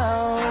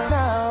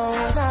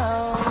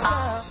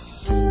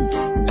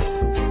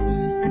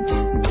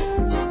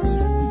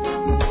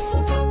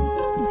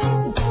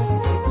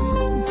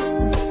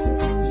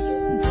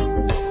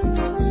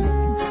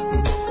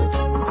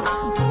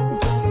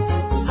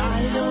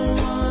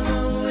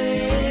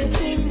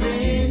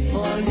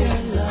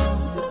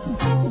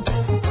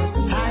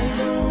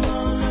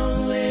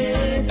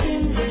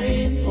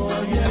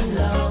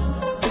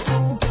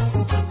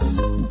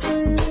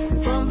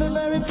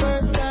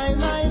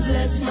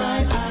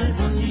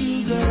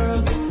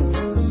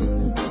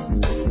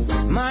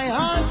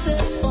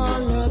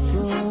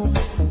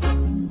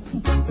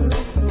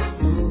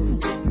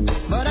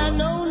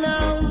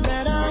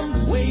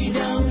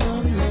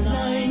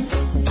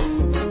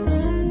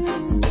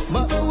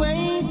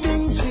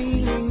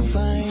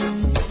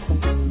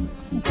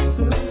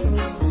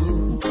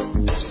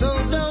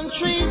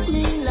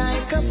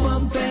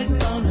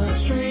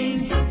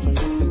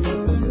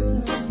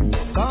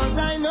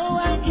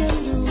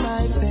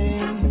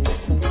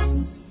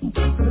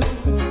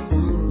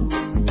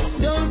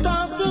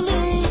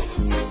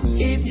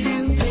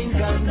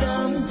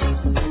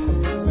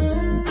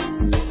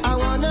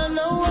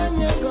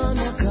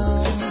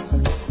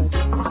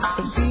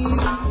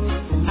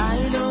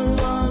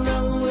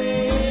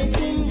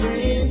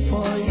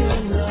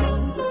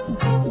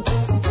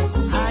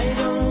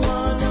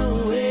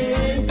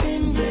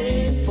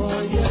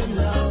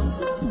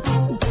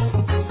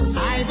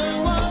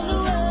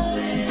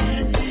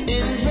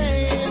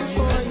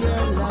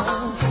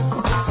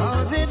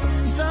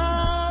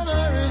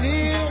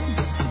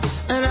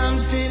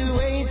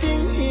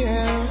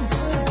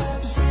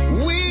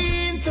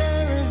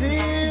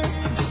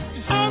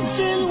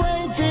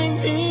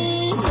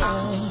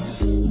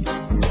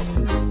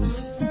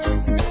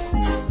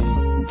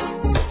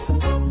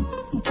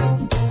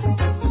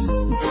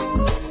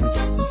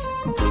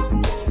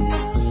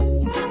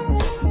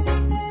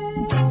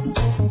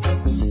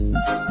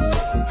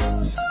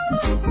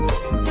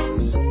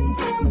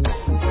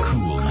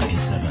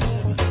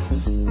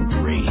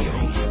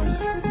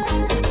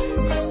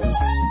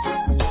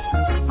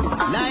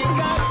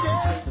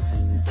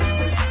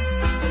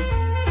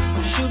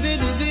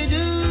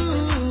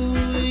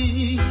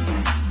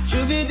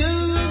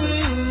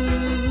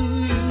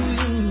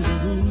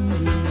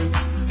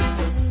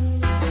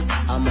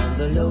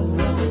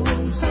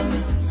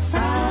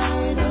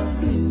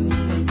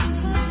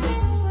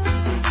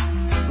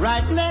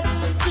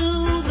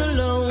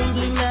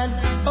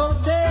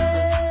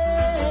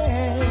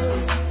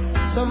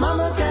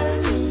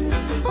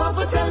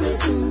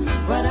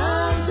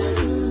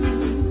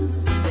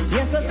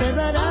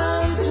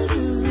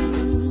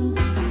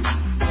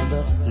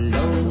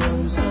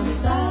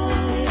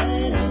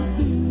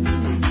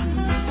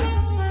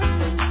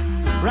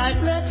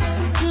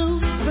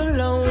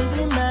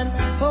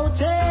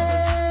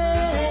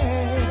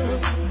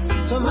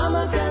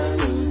 mama tell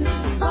me,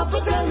 papa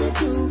tell me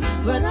too,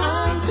 what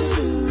I'm to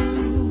do.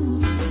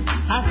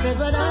 I said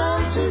what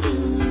I'm to do.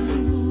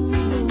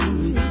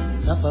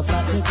 Enough of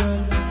party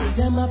girl,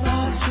 them a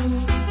pass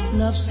through.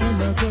 Enough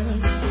slimmer girl,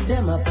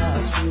 them a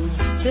pass through.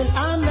 Till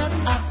I'm not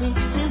happy,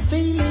 still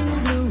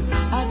feeling blue.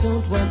 I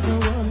don't want no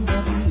one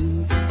but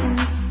you.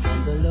 On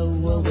the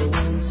lower we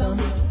want some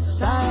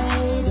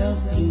side of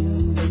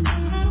you.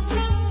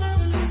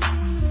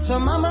 So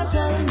mama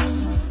tell me,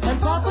 and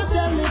papa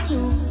tell me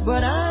too,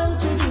 what I'm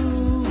to do.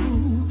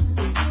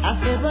 I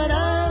said what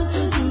I'm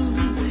to do.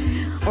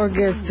 Our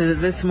guest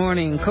this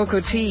morning,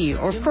 Cocoa Tea.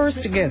 Our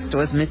first guest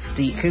was Miss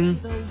Deacon.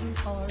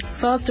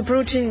 Fast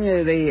approaching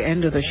the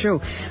end of the show,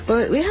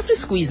 but we have to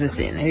squeeze this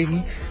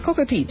in.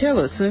 Cocoa Tea, tell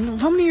us,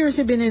 how many years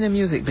have you been in the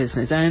music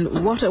business,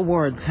 and what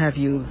awards have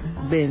you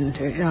been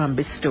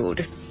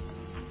bestowed?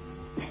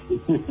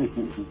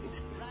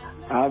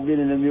 I've been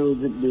in the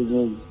music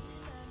business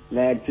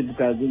like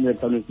typical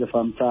Jamaican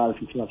from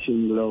Saltfish or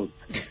Shingle out.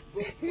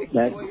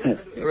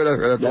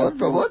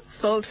 From what?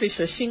 Saltfish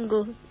or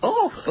Shingle.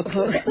 Oh!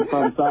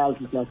 From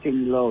Saltfish or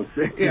Shingle out.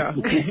 Yeah.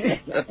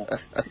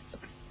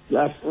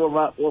 That's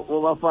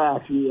over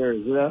 5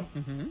 years, you know?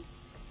 Mm-hmm.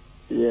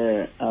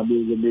 Yeah, I've been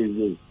in the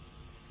business.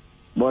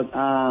 But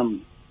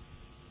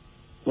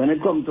when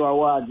it comes to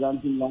awards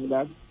and things like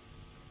that,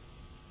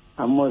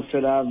 I must say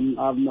that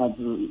I've not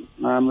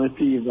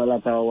received a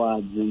lot of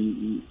awards.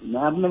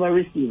 I've never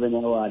received an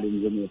award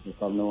in Jamaica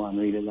from no one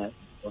really like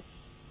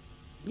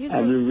it.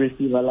 I've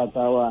received a lot of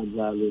awards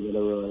all over the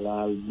world,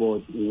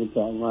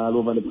 all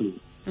over the place.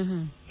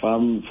 Mm-hmm.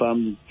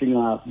 From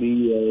Singer of the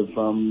Year,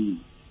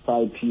 from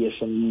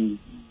Citation,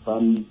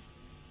 from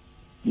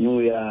New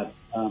York,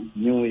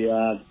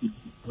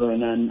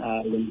 Vernon,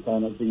 Ireland,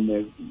 kind of thing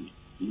there.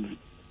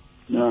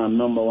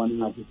 Number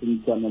one artist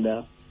in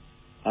Canada.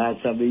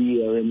 Arts of the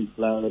Year in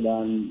Florida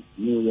and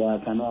New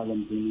York and all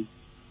them things.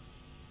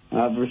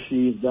 I've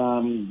received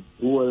gold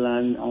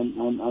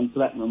and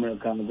platinum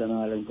records and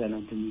all them kind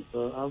of things.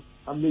 So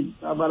I've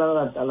had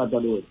a lot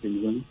of those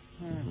things, you know?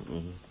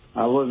 Mm-hmm.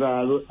 I was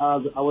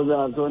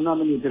also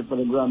nominated for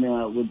the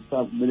Grammy with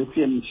the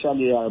same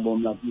Shaggy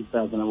album that you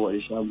talking about,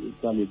 the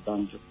Shaggy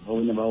Tantra. I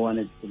never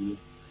wanted to do.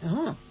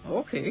 Oh,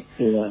 okay.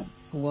 Yeah.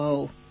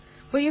 Wow.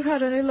 Well, you've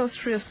had an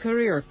illustrious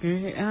career.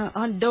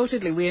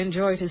 Undoubtedly, we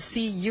enjoy to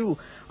see you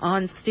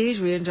on stage.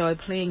 We enjoy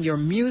playing your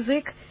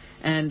music.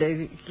 And,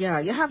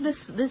 you have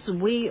this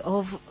way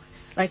of,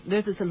 like,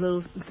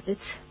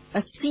 it's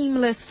a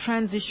seamless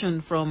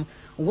transition from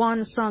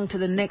one song to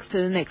the next,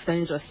 and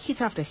it's just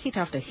hit after hit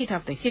after hit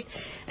after hit.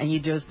 And you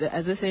just,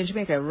 as they say in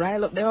Jamaica,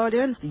 rile up the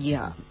audience.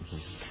 Yeah.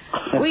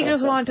 We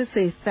just want to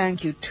say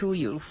thank you to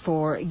you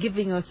for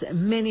giving us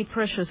many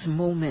precious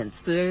moments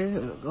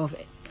of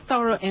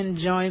thorough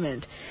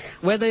enjoyment,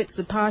 whether it's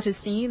the party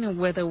scene or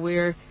whether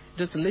we're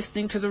just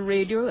listening to the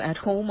radio at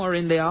home or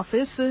in the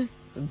office,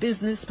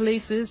 business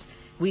places.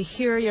 We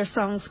hear your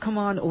songs come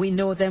on, we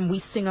know them,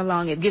 we sing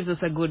along, it gives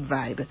us a good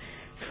vibe.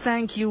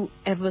 Thank you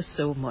ever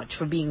so much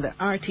for being the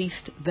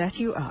artist that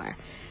you are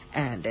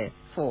and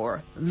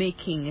for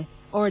making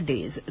our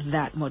days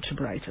that much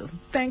brighter.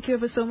 Thank you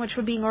ever so much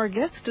for being our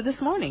guest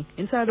this morning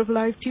inside of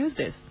Live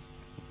Tuesdays.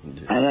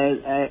 And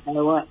I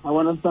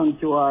want to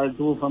thank you all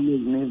too for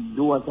making me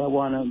do what I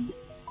want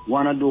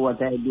to do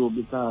what I do,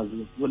 because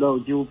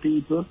without you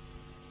people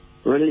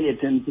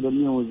relating to the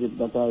music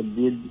that I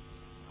did,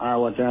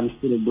 what I'm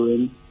still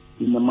doing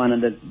in the manner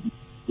that I'm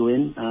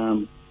doing,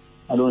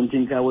 I don't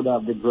think I would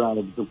have the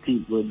drive to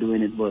keep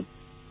doing it. But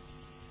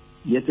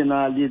getting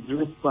all this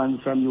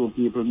response from you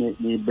people make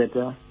me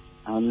better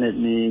and let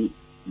me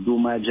do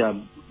my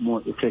job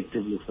more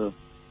effectively. So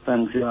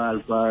thanks you all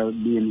for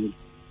being with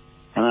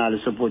and all the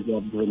support you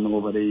have given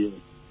over the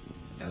years.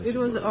 It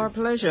was our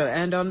pleasure,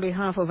 and on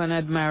behalf of an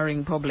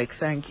admiring public,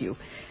 thank you.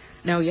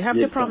 Now, you have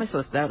to promise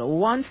us that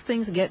once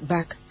things get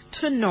back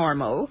to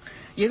normal,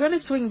 you're going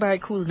to swing by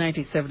Cool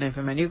 97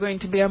 FM, and you're going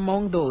to be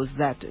among those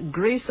that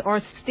grace our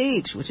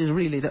stage, which is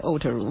really the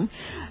outer room,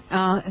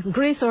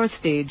 grace our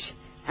stage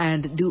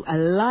and do a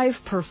live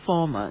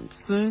performance.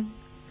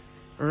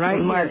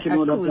 Right here at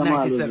Cool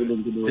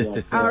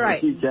 97. All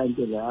right.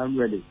 I'm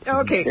ready.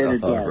 Okay.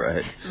 All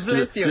right.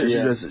 Bless you.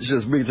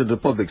 Just bring it to the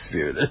public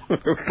sphere.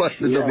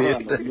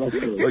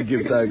 We'll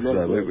give thanks,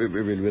 man.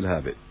 We'll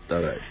have it.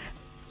 All right.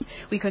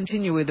 We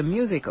continue with the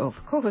music of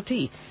Cocoa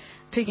Tea,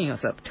 taking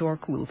us up to our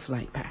cool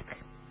flight pack.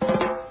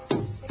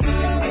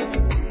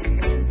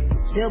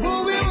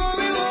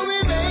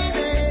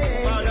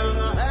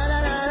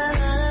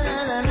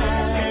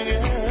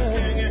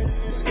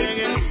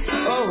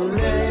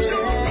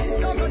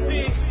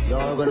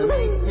 You're gonna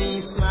make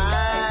me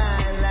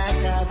smile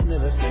like I've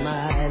never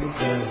smiled,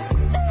 girl.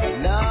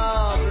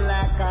 Love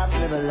like I've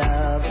never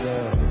loved,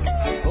 girl.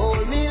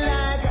 Hold me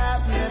like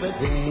I've never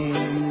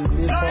been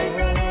before.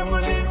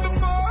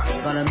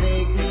 Gonna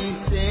make me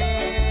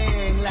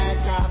sing like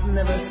I've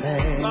never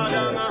sang.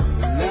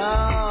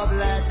 Love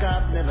like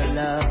I've never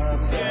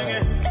loved,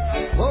 girl.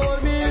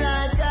 Hold me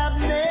like I've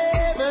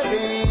never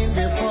been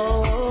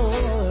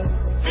before.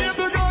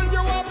 Baby girl, you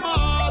are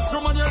mad.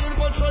 Some of your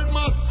info should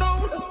must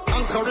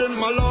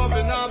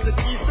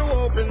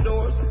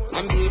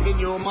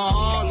you my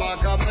heart like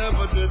I've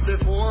never did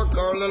before.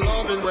 Girl, the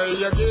loving way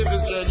you give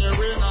is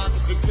genuine and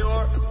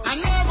secure. I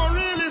never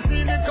really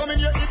seen it coming,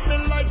 you hit me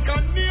like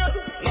a nail.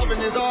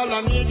 Loving is all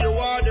I need, you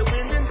are the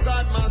wind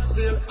inside my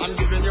sail. I'm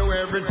giving you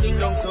everything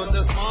down to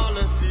the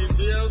smallest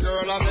detail.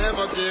 Girl, I'm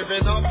never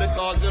giving up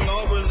because your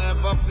love will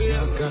never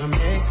fail. You're gonna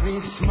make me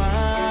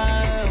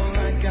smile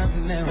like I've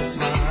never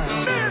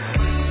smiled.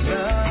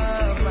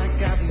 Love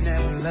like I've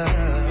never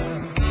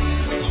loved.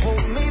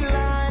 Hold me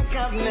like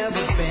I've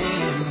never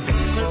been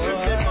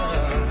before.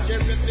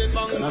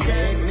 Gonna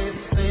make me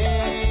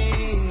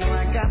sing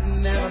like I've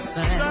never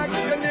sang.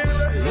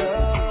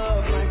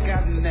 Love like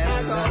I've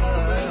never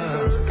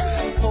loved.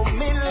 Hold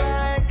me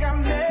like I've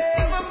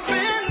never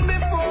been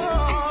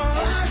before.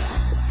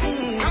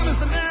 Promise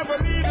to never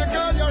leave you,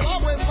 girl, you're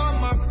always by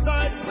my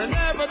side.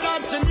 Whenever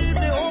that you need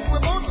me, hope we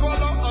won't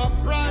swallow our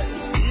pride.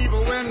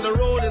 Even when the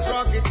road is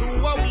rocky, do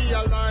what we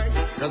align.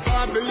 Cause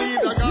I believe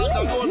that God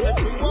alone will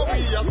do what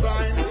we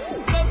assign.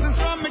 Blessings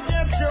from me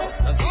get you,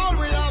 that's all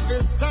we have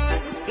is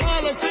time.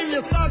 Flawless in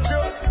your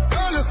stature,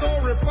 girl, you're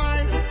so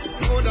refined.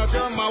 Know that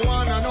you're my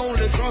one and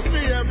only, trust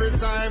me every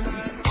time.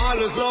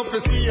 Always love to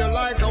see you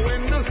like a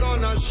when the sun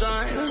has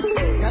shine.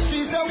 Now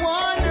she's so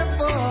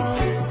wonderful.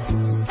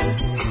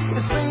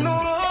 This ain't no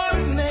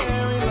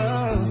ordinary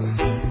love.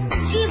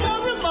 She's so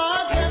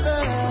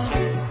remarkable.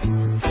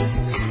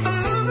 I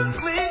love to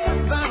sleep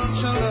about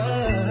your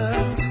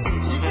love.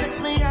 She takes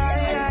me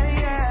high.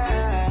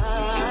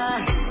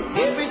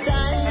 Every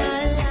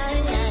time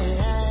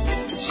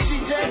she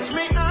takes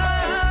me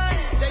high.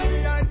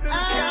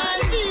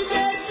 She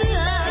takes me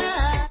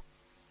high.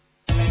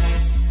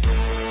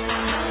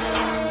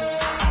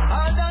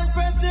 All those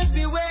precious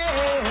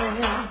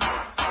beware.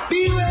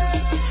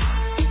 Beware.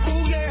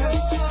 Oh yeah.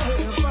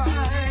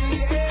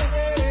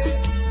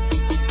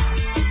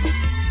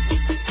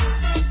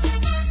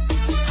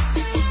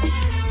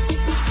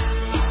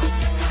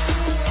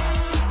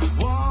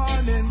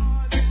 Warning,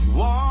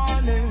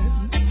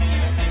 warning.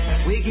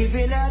 We're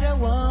giving out a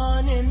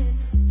warning.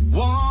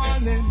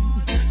 Warning,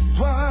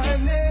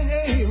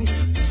 warning.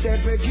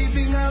 Said we're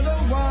giving out a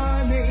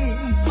warning.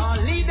 All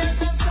leaders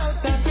of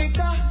South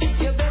Africa,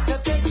 you better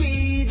take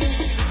heed.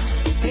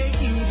 Take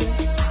heed.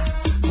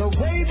 The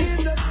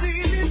wages of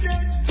sin is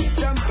dead.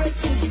 Trumpets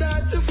will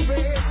start to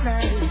fade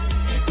now.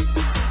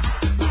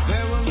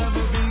 There will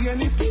never be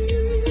any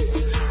peace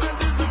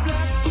until the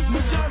black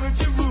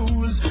majority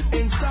rules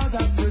in South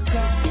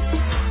Africa.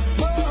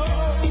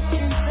 Oh,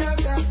 in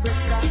South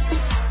Africa.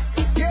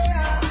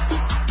 Yeah.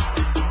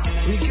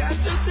 We got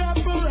to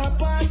topple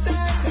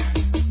apartheid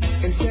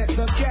and set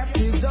the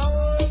captives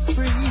all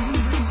free.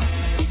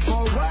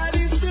 For what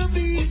is to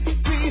be,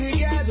 we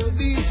gotta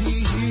be.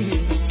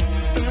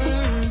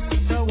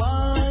 So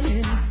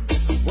warning,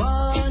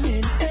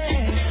 warning,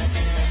 eh.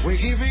 We're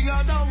giving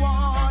out a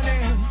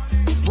warning,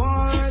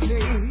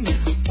 warning,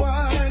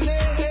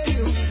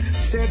 warning.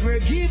 Said we're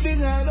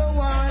giving out a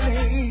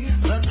warning.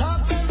 The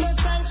talks and the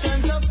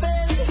sanctions are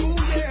failed.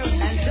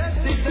 And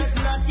justice has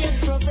not yet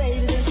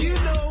prevailed. You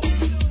know,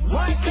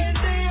 why can't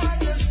they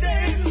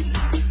understand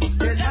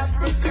that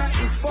Africa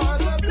is for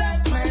the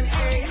black man?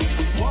 Hey,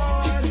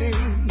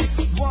 warning,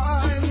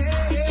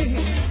 warning.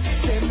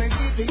 Say we're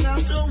giving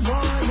out a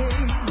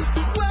warning,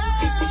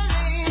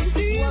 warning,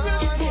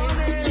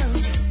 warning.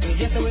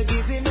 Yes, we're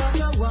giving out a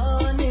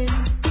warning.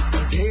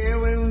 There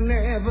will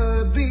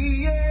never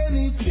be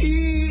any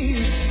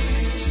peace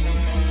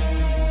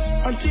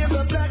until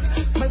the black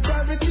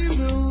majority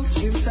rules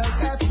in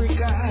South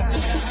Africa.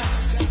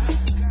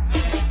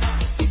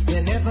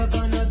 There's never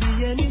gonna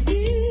be any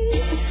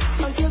peace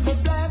until the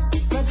black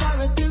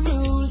majority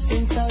rules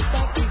in South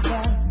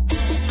Africa.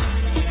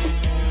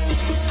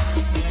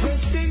 We're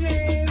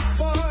singing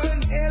for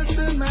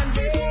Nelson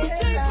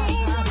Mandela.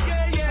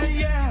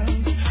 Yeah.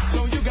 So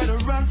you gotta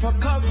run for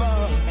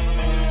cover.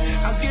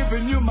 I'm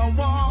giving you my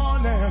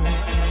warning.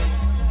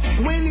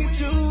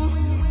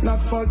 22, not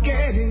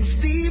forgetting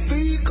Steve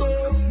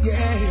Biko,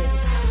 yeah.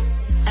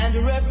 And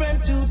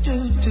Reverend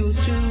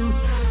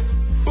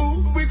 2222.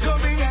 Ooh, we're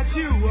coming at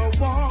you, a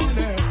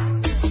warning.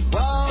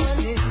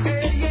 Warning.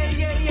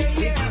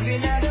 Yeah. We're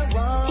giving out a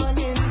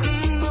warning.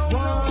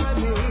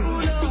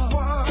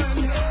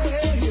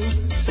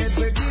 Warning. Said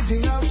we're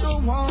giving out a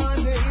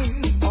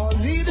warning. All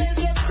leaders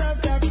of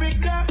South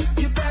Africa,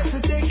 you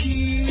better take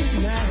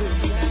heed now.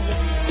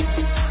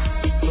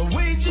 The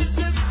wages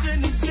of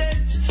sin is dead.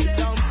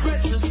 Don't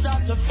fret, to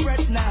start to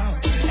fret now.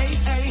 Hey.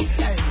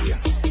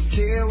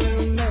 There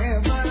will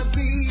never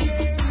be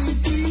any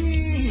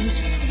peace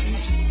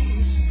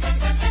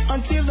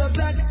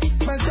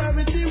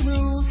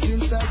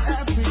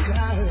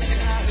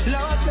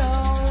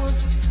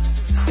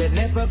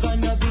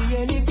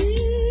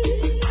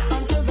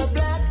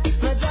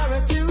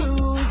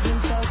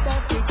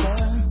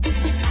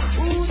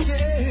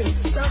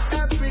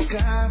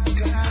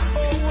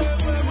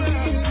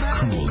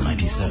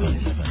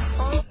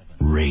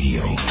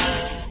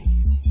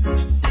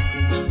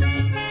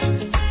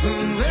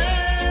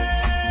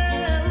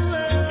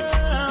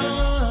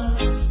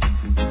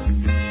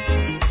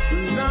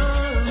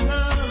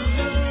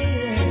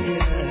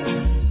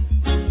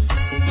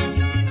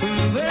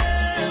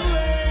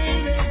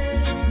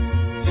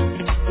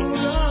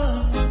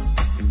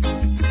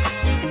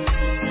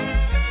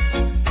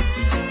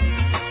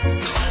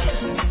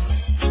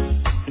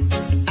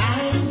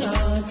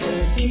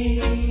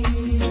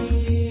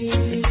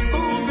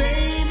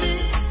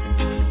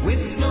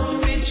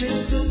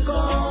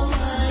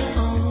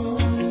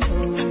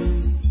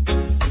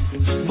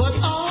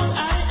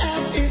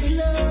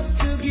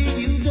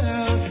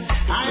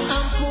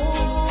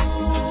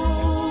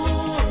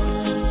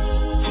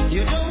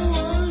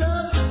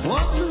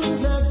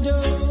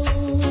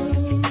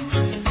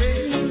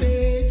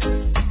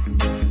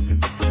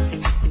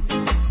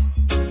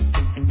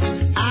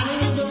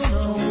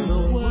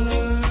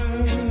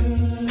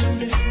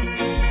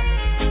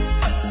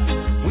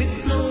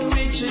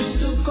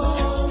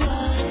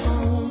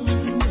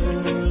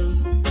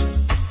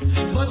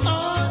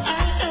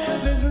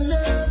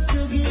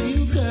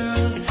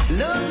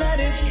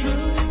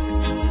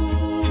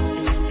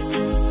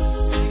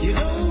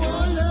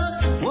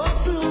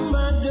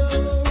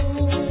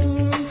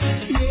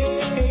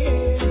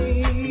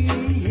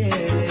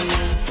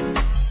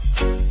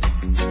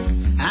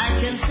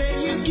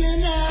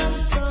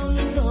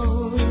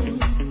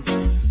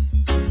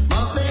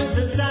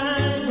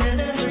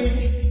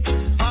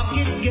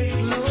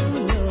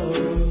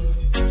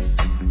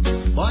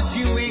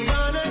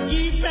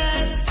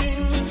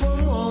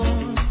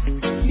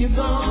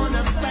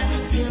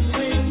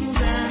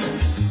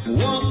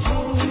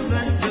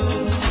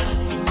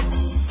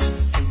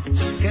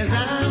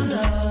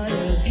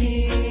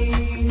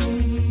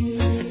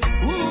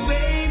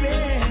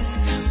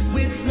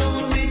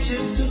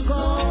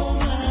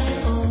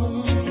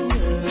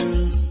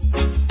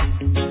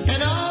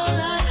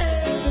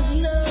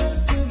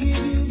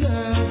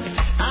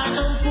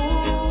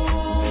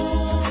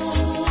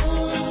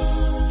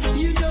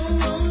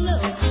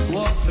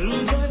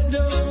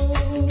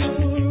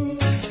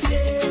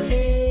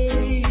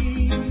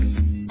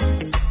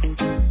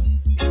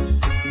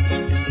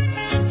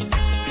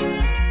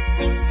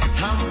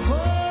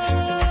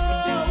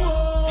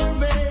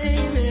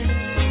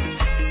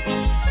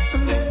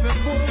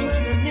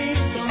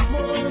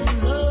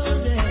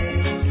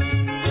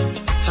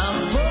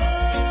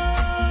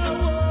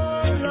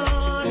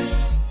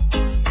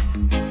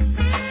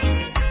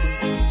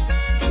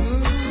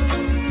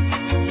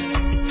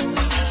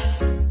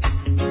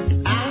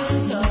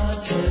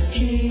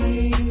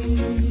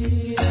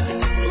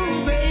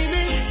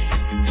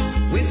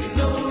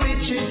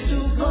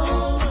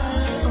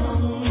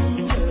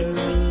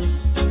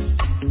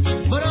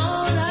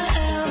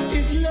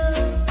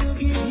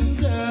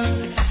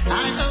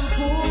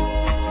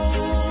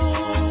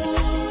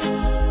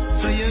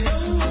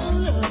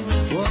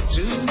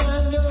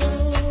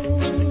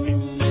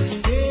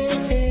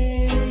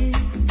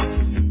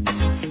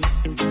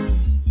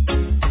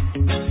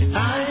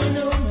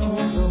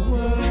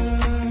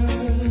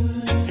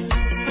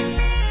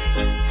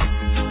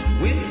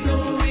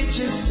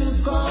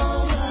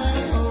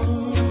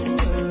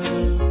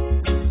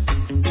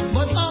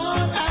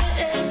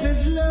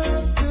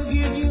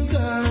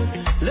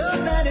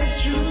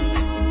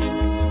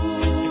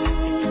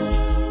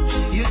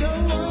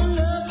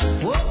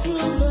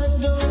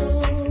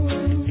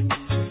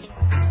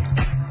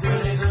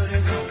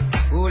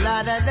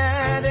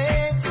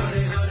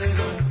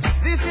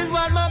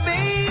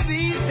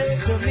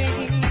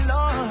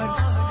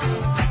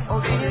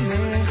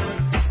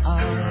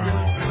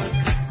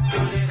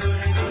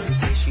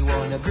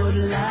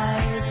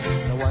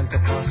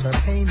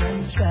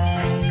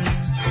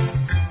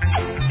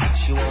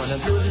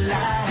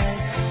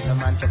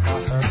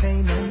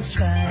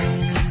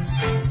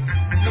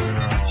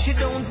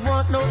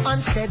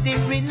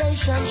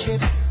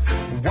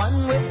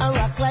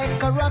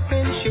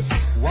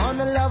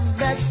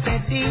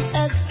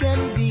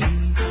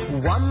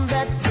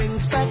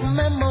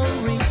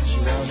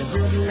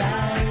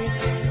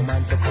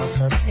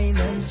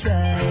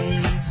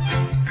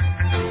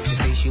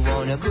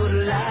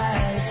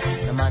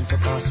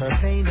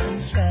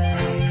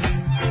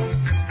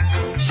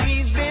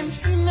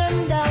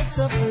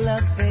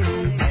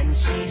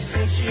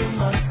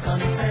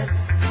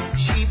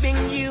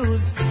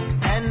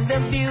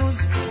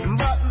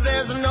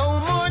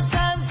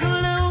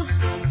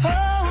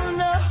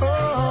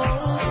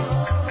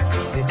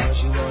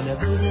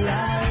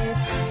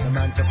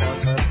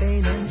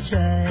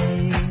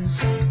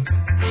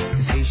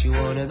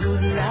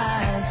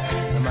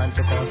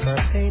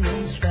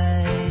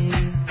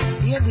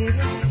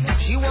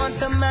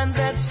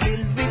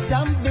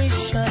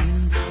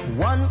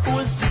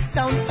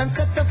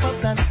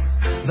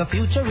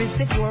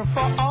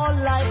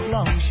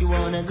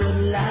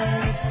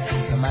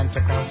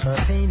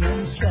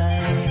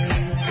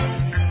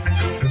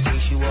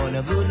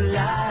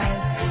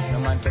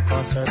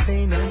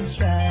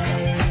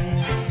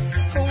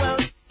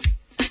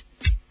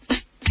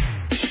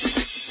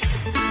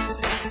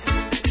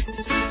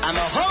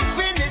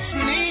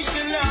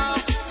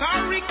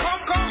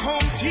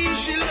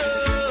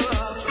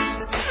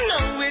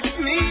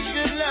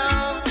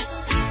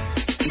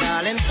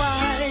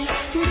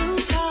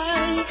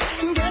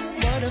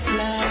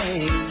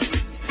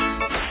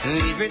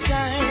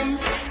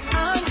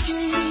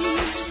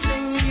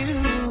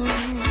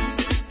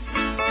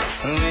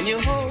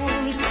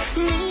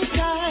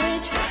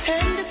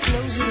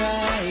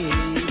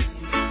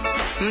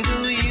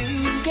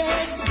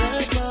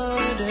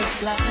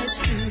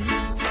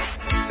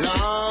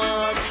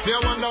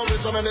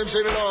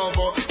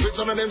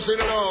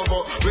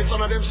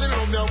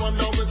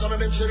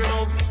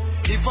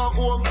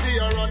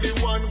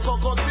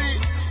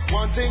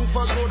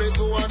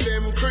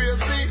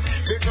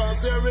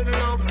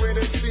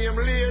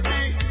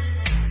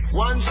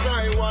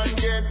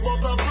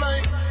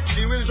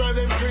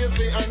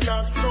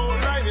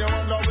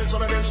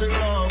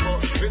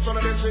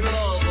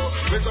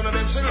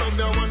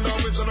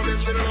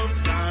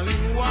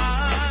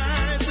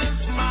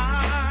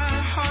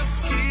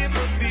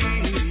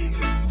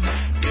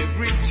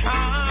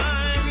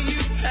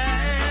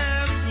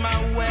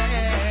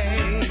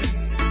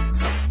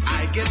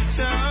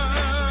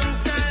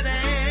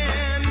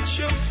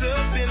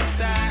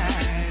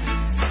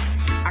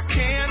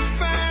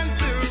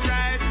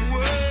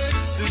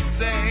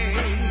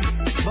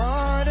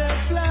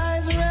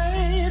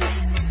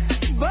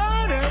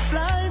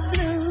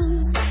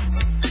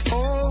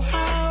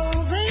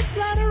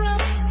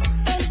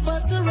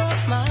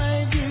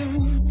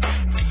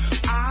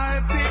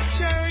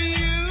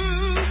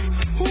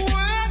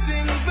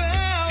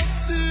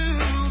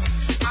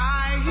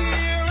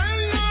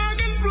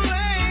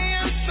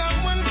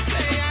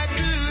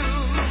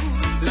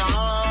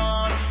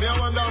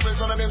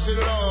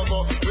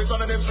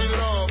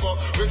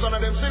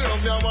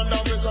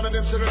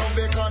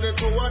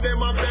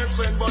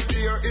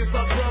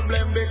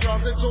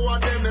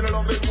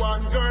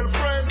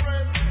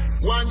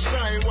One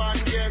shy, one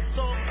get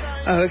so.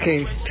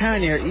 Okay,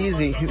 Tanya,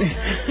 easy.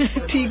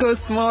 Tigo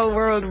Small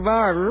World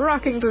Bar,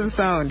 rocking to the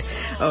sound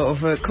of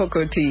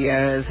Cocoa Tea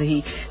as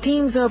he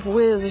teams up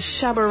with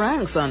Shabba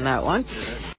Ranks on that one.